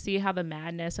interesting to see how the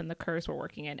madness and the curse were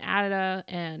working in Hadda,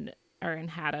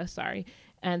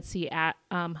 and see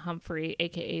Humphrey,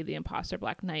 aka the imposter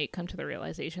Black Knight, come to the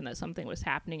realization that something was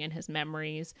happening in his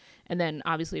memories. And then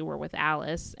obviously we're with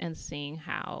Alice and seeing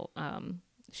how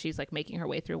she's like making her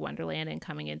way through Wonderland and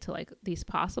coming into like these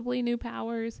possibly new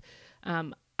powers.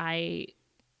 I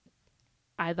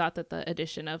thought that the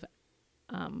addition of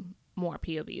more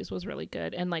POVs was really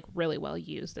good and like really well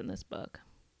used in this book.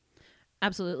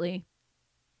 Absolutely.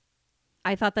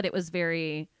 I thought that it was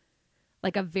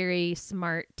a very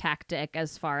smart tactic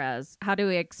as far as how do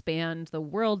we expand the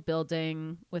world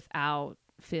building without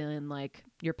feeling like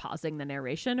you're pausing the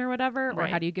narration or whatever, or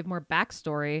how do you give more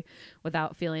backstory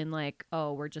without feeling like,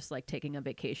 oh, we're just like taking a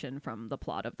vacation from the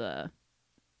plot of the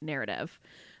narrative.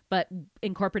 But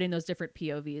incorporating those different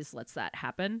POVs lets that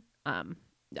happen.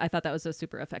 I thought that was a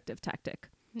super effective tactic.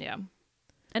 Yeah.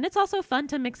 And it's also fun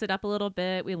to mix it up a little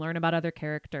bit. We learn about other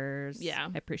characters. Yeah.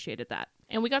 I appreciated that.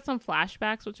 And we got some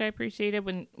flashbacks, which I appreciated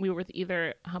when we were with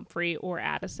either Humphrey or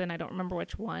Addison. I don't remember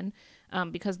which one,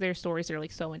 because their stories are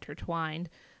like so intertwined.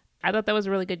 I thought that was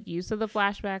a really good use of the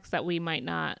flashbacks that we might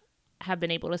not have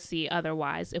been able to see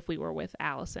otherwise if we were with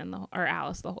Alice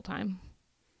the whole time.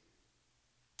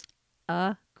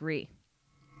 Agree.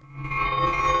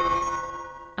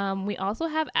 We also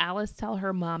have Alice tell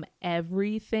her mom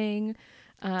everything.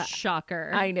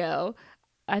 Shocker. I know.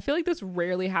 I feel like this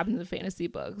rarely happens in fantasy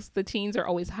books. The teens are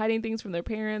always hiding things from their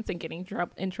parents and getting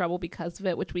in trouble because of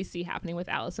it, which we see happening with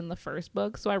Alice in the first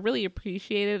book. So I really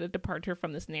appreciated a departure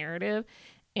from this narrative.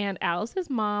 And Alice's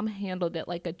mom handled it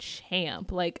like a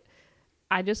champ. Like,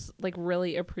 I just like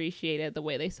really appreciated the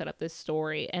way they set up this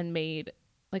story and made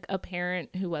like a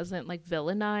parent who wasn't like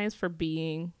villainized for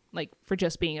being like for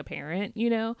just being a parent, you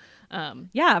know?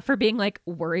 For being like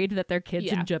worried that their kid's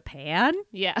in Japan.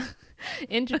 Yeah.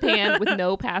 In Japan with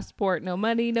no passport, no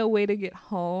money, no way to get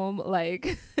home.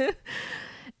 Like,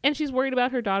 and she's worried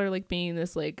about her daughter like being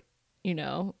this like, you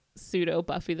know, pseudo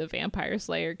Buffy the Vampire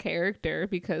Slayer character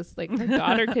because like her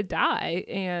daughter could die.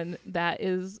 And that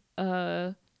is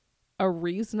a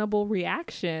reasonable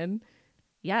reaction.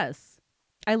 Yes.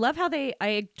 I love how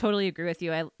I totally agree with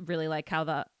you. I really like how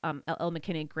the L.L.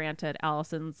 McKinney granted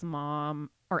Alice's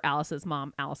mom,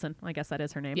 Allison, I guess that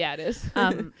is her name. Yeah, it is.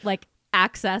 Like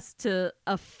access to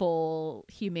a full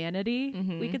humanity,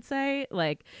 we could say.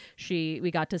 Like we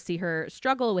got to see her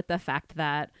struggle with the fact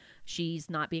that she's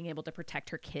not being able to protect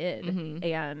her kid.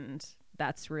 And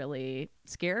that's really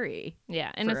scary.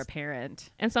 Yeah. And for a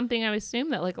parent. And something I assume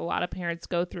that like a lot of parents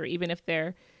go through, even if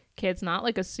their kids not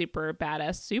like a super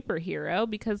badass superhero,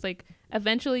 because like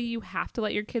eventually you have to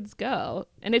let your kids go,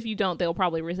 and if you don't, they'll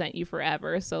probably resent you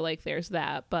forever. So like there's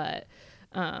that. But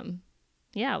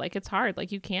yeah, like it's hard,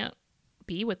 like you can't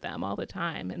be with them all the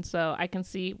time. And so I can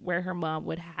see where her mom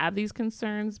would have these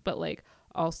concerns, but like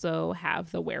also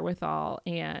have the wherewithal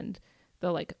and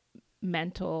the like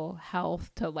mental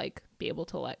health to like be able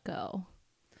to let go.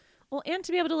 Well, and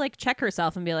to be able to like check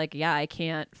herself and be like, yeah, I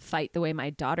can't fight the way my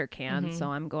daughter can,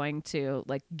 so I'm going to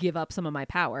like give up some of my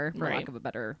power, for lack of a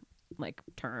better like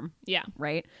term. Yeah.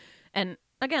 Right. And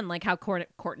again, like how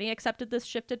Courtney accepted this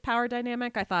shifted power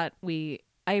dynamic,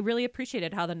 I really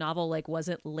appreciated how the novel like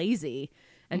wasn't lazy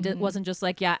and it wasn't just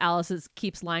like, yeah, Alice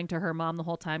keeps lying to her mom the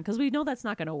whole time, because we know that's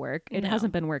not going to work. It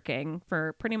hasn't been working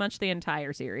for pretty much the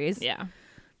entire series. Yeah.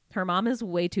 Her mom is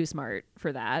way too smart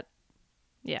for that.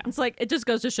 Yeah. It's like, it just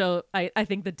goes to show, I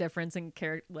think the difference in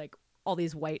like all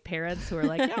these white parents who are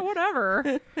like, yeah,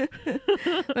 whatever.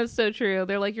 That's so true.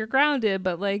 They're like, you're grounded,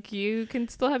 but like you can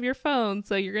still have your phone,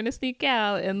 so you're gonna sneak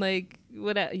out and like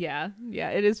what? Yeah,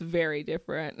 it is very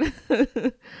different.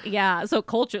 Yeah. So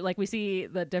culture, like we see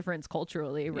the difference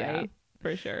culturally, right? Yeah,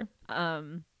 for sure.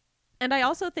 And I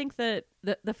also think that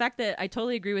the fact that I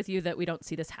totally agree with you that we don't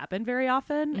see this happen very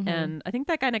often. And I think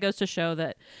that kind of goes to show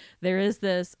that there is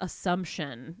this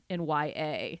assumption in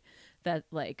YA that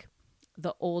like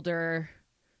the older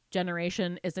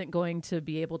generation isn't going to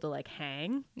be able to like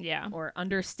hang or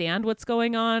understand what's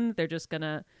going on. They're just going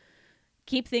to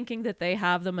keep thinking that they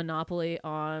have the monopoly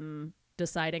on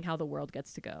deciding how the world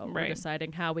gets to go, or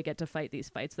deciding how we get to fight these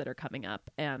fights that are coming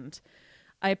up. And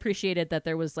I appreciated that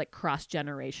there was like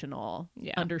cross-generational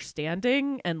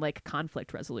understanding and like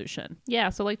conflict resolution. Yeah.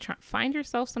 So like find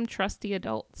yourself some trusty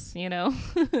adults, you know.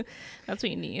 That's what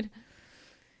you need.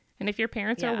 And if your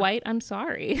parents are white, I'm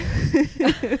sorry.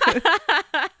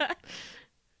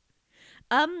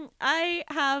 I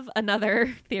have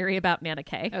another theory about Nana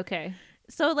K. Okay.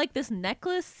 So like this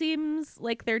necklace seems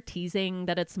like they're teasing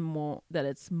that it's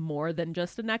more than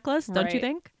just a necklace, don't you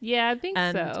think? Yeah, I think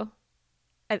so.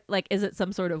 Like, is it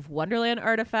some sort of Wonderland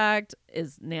artifact?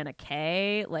 Is Nana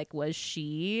K, like, was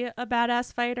she a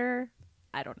badass fighter?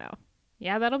 I don't know.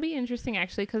 Yeah, that'll be interesting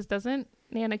actually, because doesn't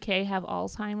Nana K have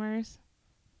Alzheimer's?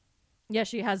 Yeah,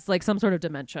 she has like some sort of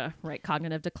dementia, right?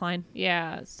 Cognitive decline.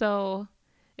 Yeah, so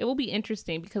it will be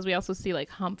interesting because we also see like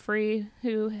Humphrey,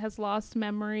 who has lost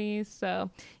memory. So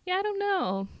yeah, I don't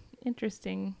know.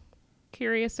 Interesting.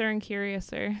 Curiouser and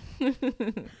curiouser.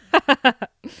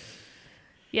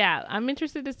 Yeah, I'm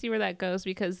interested to see where that goes,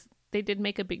 because they did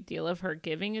make a big deal of her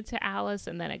giving it to Alice,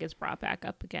 and then it gets brought back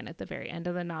up again at the very end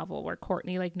of the novel where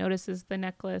Courtney like notices the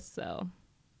necklace. So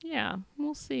yeah,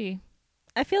 we'll see.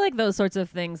 I feel like those sorts of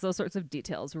things, those sorts of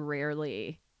details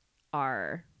rarely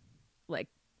are like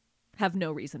have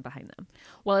no reason behind them.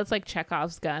 Well, it's like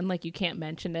Chekhov's gun. Like you can't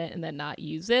mention it and then not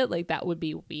use it. Like that would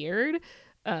be weird.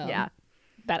 Yeah.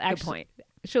 That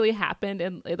actually happened.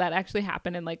 And that actually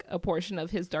happened in like a portion of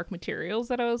his Dark Materials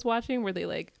that I was watching, where they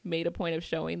like made a point of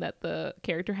showing that the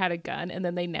character had a gun and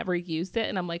then they never used it.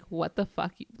 And I'm like, what the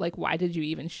fuck? Like, why did you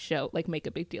even make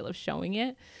a big deal of showing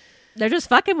it? They're just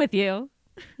fucking with you.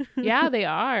 Yeah, they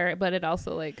are. But it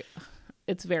also like,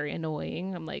 it's very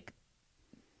annoying. I'm like,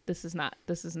 this is not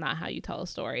how you tell a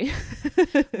story.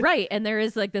 Right. And there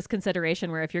is like this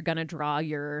consideration where if you're going to draw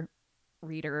your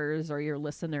readers or your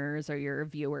listeners or your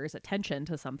viewers' attention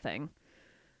to something,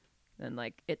 then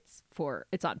like it's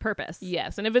on purpose.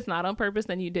 Yes. And if it's not on purpose,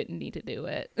 then you didn't need to do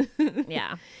it.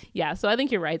 Yeah. Yeah. So I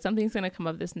think you're right. Something's going to come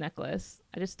of this necklace.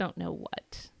 I just don't know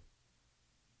what.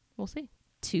 We'll see.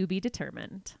 To be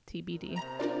determined. TBD.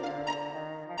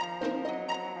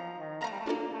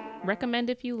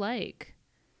 Recommend if you like.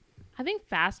 I think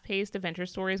fast-paced adventure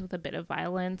stories with a bit of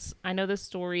violence. I know this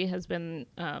story has been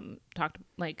talked,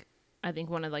 like, I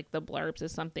think one of like the blurbs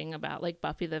is something about like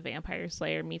Buffy the Vampire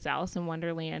Slayer meets Alice in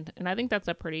Wonderland, and I think that's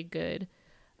a pretty good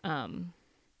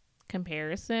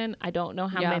comparison. I don't know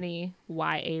how many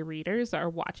YA readers are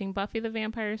watching Buffy the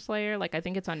Vampire Slayer. Like, I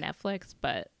think it's on Netflix,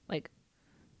 but like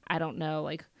I don't know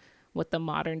like what the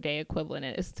modern day equivalent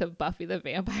is to Buffy the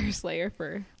Vampire Slayer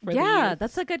for yeah,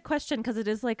 that's a good question, because it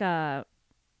is like a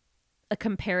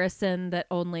comparison that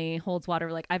only holds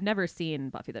water. Like, I've never seen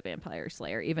Buffy the Vampire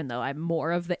Slayer, even though I'm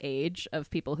more of the age of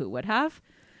people who would have.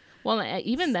 Well,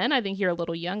 even then, I think you're a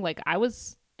little young. Like, I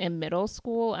was in middle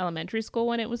school, elementary school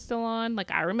when it was still on.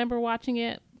 Like, I remember watching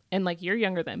it, and like you're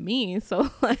younger than me, so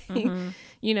like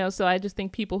you know. So I just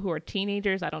think people who are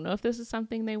teenagers, I don't know if this is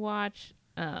something they watch.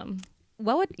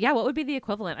 What would be the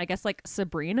equivalent? I guess like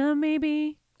Sabrina,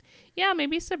 maybe. Yeah,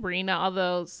 maybe Sabrina,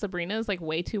 although Sabrina is like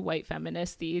way too white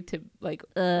feministy to like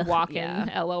walk in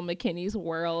LL McKinney's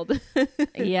world.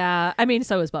 Yeah. I mean,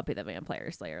 so is Buffy the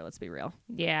Vampire Slayer, let's be real.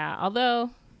 Yeah, although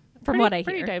From what I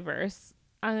pretty hear. diverse.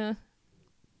 I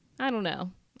don't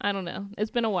know.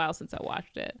 It's been a while since I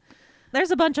watched it.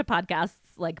 There's a bunch of podcasts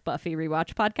like Buffy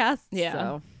rewatch podcasts. Yeah.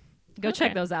 So go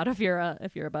check those out if you're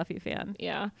a Buffy fan.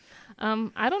 Yeah.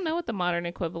 I don't know what the modern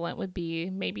equivalent would be.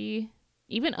 Maybe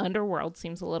even Underworld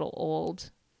seems a little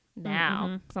old now.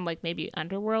 Mm-hmm. So I'm like, maybe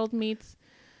Underworld meets.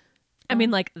 I mean,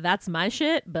 like, that's my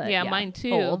shit, but yeah, mine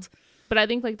too. Old. But I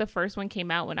think like the first one came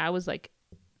out when I was like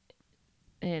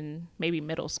in maybe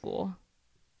middle school.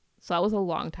 So that was a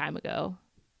long time ago,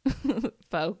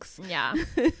 folks. Yeah.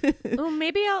 Well,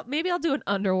 maybe I'll do an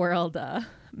Underworld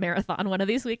marathon one of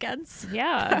these weekends.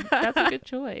 Yeah, that's a good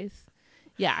choice.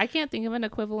 Yeah, I can't think of an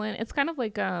equivalent. It's kind of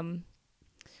like a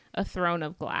Throne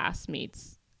of Glass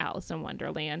meets Alice in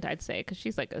Wonderland, I'd say, because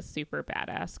she's like a super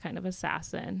badass kind of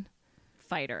assassin.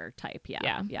 Fighter type. Yeah.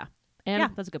 Yeah. Yeah. And, yeah,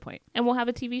 that's a good point. And we'll have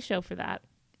a TV show for that,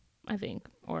 I think.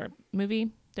 Or movie.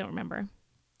 Don't remember.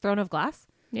 Throne of Glass?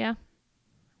 Yeah.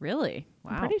 Really?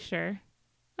 Wow. I'm pretty sure.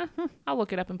 I'll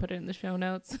look it up and put it in the show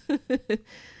notes.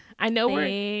 I know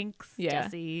Thanks,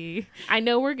 Jesse. I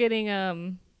know we're getting A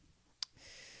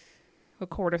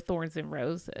Court of Thorns and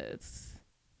Roses.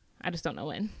 I just don't know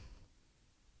when.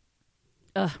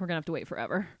 We're gonna have to wait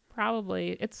forever.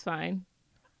 Probably. It's fine.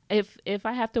 If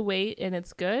I have to wait and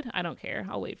it's good, I don't care.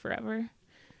 I'll wait forever.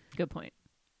 Good point.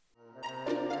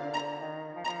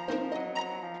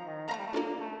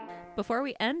 Before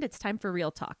we end, it's time for real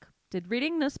talk. Did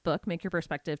reading this book make your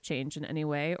perspective change in any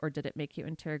way, or did it make you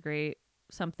integrate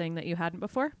something that you hadn't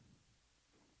before?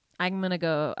 I'm going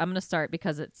to start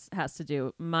because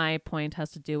my point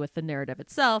has to do with the narrative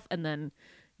itself. And then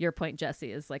your point,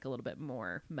 Jesse, is like a little bit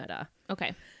more meta.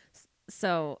 Okay.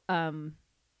 So,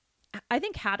 I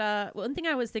think one thing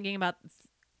I was thinking about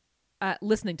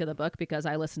listening to the book, because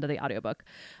I listened to the audiobook,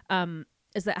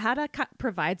 is that Hada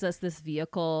provides us this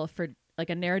vehicle for like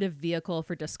a narrative vehicle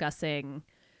for discussing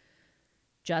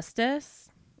justice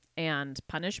and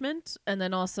punishment, and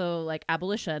then also like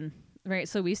abolition, right?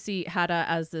 So we see Hada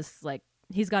as this, like,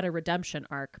 he's got a redemption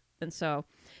arc, and so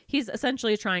he's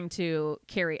essentially trying to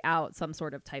carry out some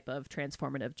sort of type of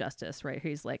transformative justice, right?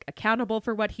 He's like accountable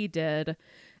for what he did,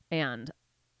 and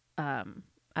I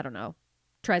don't know,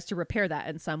 tries to repair that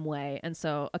in some way. And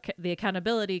so the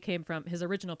accountability came from his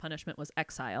original punishment was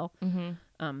exile,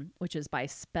 which is by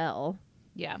spell.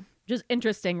 Yeah. Which is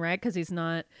interesting, right? Because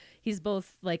he's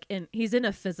both like he's in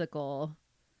a physical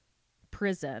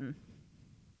prison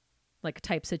like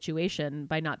type situation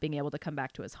by not being able to come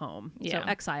back to his home. Yeah. So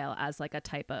exile as like a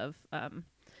type of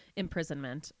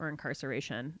imprisonment or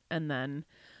incarceration. And then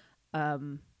I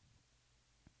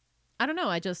don't know.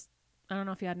 I don't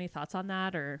know if you had any thoughts on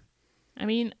that, or. I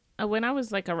mean, when I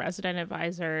was like a resident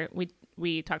advisor,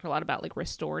 we talked a lot about like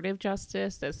restorative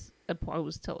justice as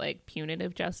opposed to like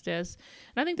punitive justice.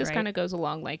 And I think this kind of goes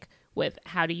along like with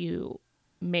how do you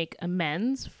make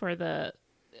amends for the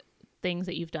things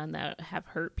that you've done that have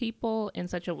hurt people in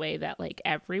such a way that like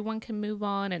everyone can move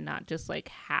on and not just like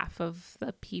half of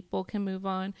the people can move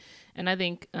on. And I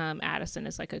think Addison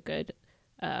is like a good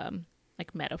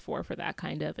like metaphor for that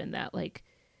kind of, in that like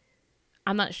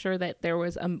I'm not sure that there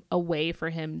was a way for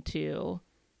him to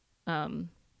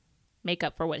make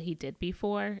up for what he did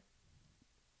before.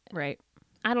 Right.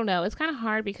 I don't know. It's kind of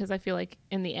hard because I feel like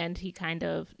in the end, he kind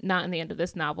of, not in the end of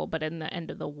this novel, but in the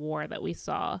end of the war that we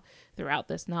saw throughout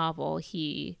this novel,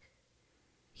 he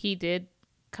did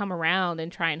come around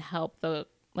and try and help the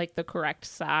correct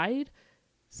side.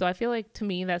 So I feel like to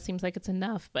me that seems like it's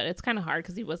enough, but it's kind of hard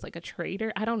because he was like a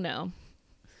traitor. I don't know.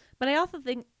 But I also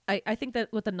think I think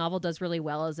that what the novel does really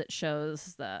well is it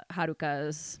shows the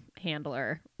Haruka's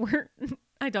handler.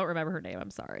 I don't remember her name. I'm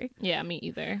sorry. Yeah, me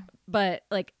either. But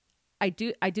like, I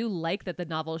do like that the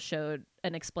novel showed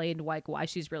and explained like why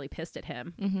she's really pissed at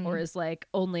him, or is like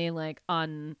only like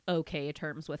on okay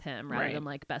terms with him rather than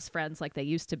like best friends like they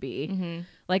used to be.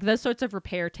 Like those sorts of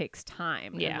repair takes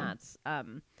time. Yeah, and that's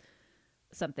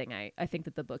something I think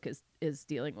that the book is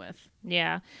dealing with.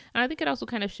 Yeah. And I think it also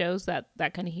kind of shows that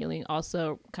kind of healing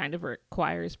also kind of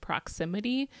requires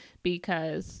proximity,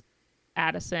 because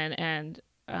Addison and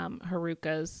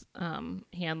Haruka's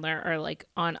handler are like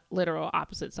on literal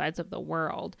opposite sides of the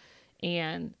world,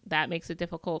 and that makes it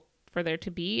difficult for there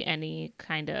to be any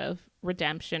kind of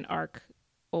redemption arc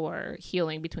or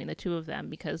healing between the two of them,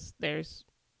 because there's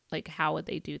like, how would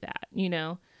they do that, you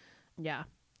know? Yeah.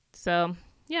 So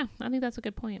yeah, I think that's a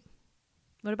good point.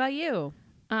 What about you?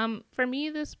 For me,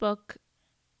 this book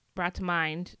brought to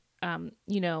mind,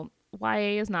 you know,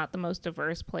 YA is not the most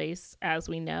diverse place, as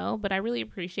we know, but I really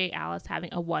appreciate Alice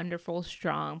having a wonderful,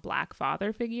 strong Black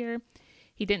father figure.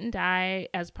 He didn't die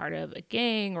as part of a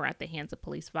gang or at the hands of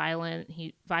police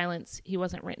violence. He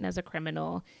wasn't written as a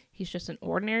criminal. He's just an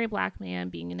ordinary Black man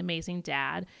being an amazing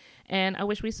dad. And I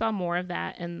wish we saw more of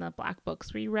that in the Black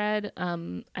books we read.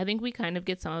 I think we kind of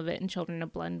get some of it in Children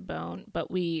of Blood and Bone, but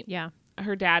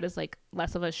her dad is like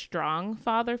less of a strong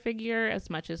father figure as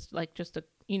much as like just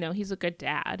he's a good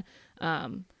dad.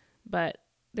 But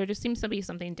there just seems to be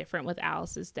something different with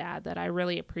Alice's dad that I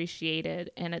really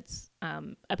appreciated. And it's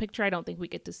a picture I don't think we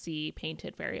get to see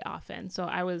painted very often. So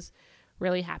I was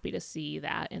really happy to see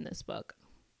that in this book.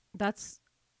 That's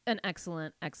an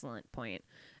excellent, excellent point.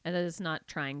 And that is not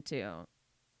trying to,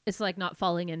 it's like not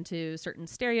falling into certain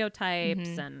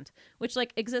stereotypes and which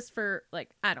like exists for like,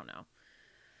 I don't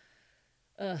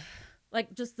know.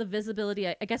 Like just the visibility.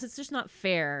 I guess it's just not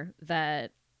fair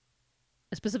that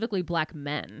specifically Black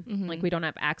men, like we don't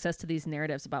have access to these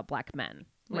narratives about Black men.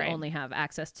 We only have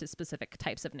access to specific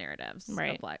types of narratives of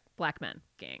black men,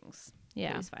 gangs,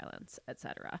 police violence,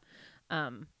 etc.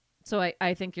 So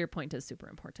I think your point is super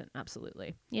important.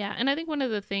 Absolutely. Yeah. And I think one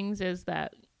of the things is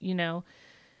that,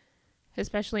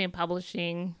 especially in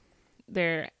publishing,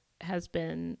 there has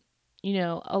been,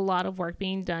 a lot of work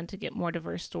being done to get more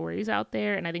diverse stories out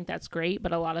there. And I think that's great.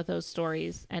 But a lot of those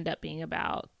stories end up being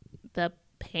about the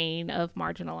pain of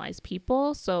marginalized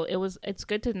people. So it's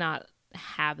good to not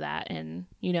have that in,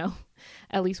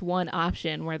 at least one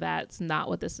option where that's not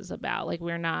what this is about. Like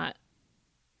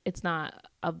it's not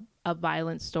a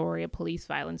violent story, a police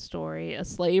violence story, a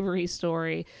slavery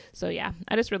story. So yeah,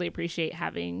 I just really appreciate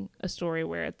having a story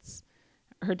where it's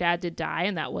her dad did die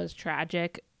and that was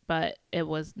tragic, but it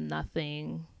was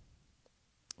nothing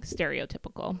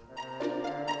stereotypical.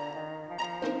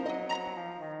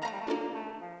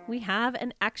 We have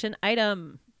an action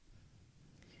item.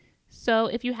 So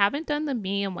if you haven't done the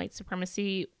Me and White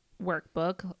Supremacy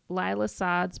workbook, Lila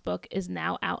Saad's book is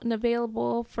now out and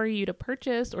available for you to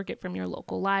purchase or get from your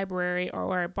local library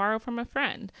or borrow from a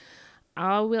friend.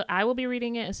 I will be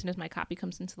reading it as soon as my copy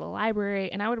comes into the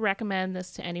library, and I would recommend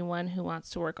this to anyone who wants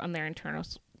to work on their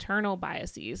internal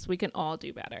biases. We can all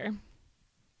do better.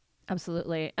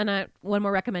 Absolutely. And one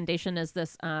more recommendation is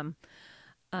this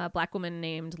Black woman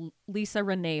named Lisa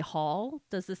Renee Hall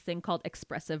does this thing called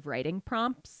expressive writing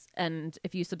prompts. And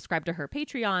if you subscribe to her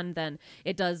Patreon, then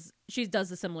she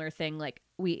does a similar thing. Like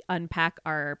we unpack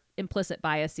our implicit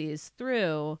biases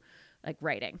through like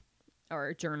writing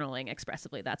or journaling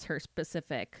expressively. That's her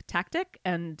specific tactic.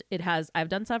 And I've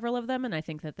done several of them and I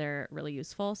think that they're really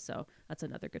useful. So that's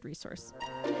another good resource.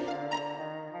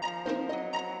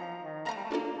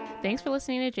 Thanks for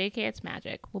listening to JK It's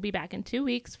Magic. We'll be back in 2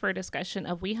 weeks for a discussion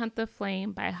of We Hunt the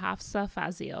Flame by Hafsa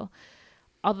Fazil.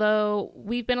 Although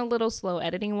we've been a little slow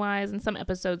editing wise and some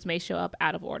episodes may show up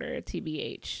out of order,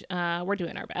 TBH. We're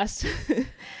doing our best.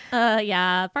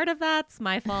 Yeah, part of that's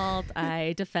my fault.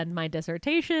 I defend my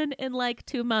dissertation in like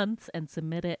 2 months and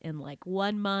submit it in like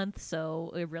 1 month.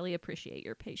 So we really appreciate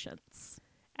your patience.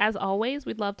 As always,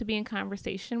 we'd love to be in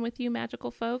conversation with you,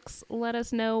 magical folks. Let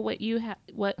us know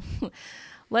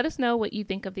Let us know what you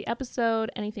think of the episode,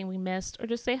 anything we missed, or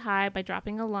just say hi by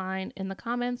dropping a line in the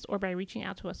comments or by reaching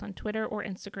out to us on Twitter or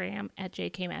Instagram at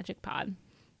JKMagicPod.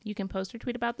 You can post or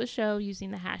tweet about the show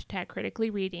using the hashtag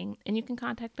criticallyreading, and you can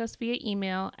contact us via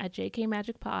email at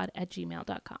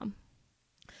jkmagicpod@gmail.com.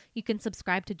 You can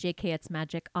subscribe to JK It's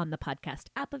Magic on the podcast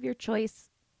app of your choice.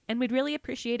 And we'd really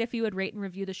appreciate if you would rate and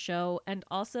review the show and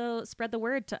also spread the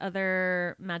word to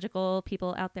other magical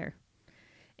people out there.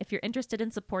 If you're interested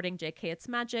in supporting JK It's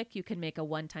Magic, you can make a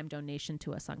one-time donation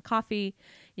to us on Ko-fi.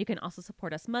 You can also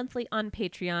support us monthly on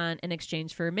Patreon in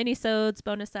exchange for mini-sodes,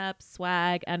 bonus apps,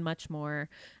 swag, and much more.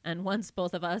 And once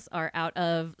both of us are out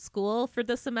of school for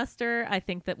this semester, I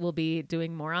think that we'll be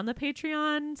doing more on the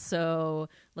Patreon, so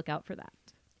look out for that.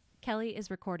 Kelly is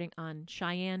recording on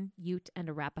Cheyenne, Ute, and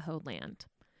Arapaho land.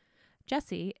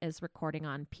 Jesse is recording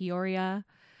on Peoria,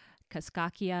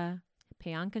 Kaskaskia,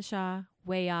 Payankasha,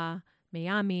 Weah,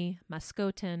 Miami,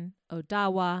 Muscotan,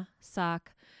 Odawa,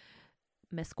 Sauk,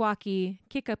 Meskwaki,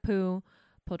 Kickapoo,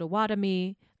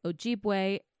 Potawatomi,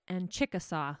 Ojibwe, and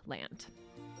Chickasaw land.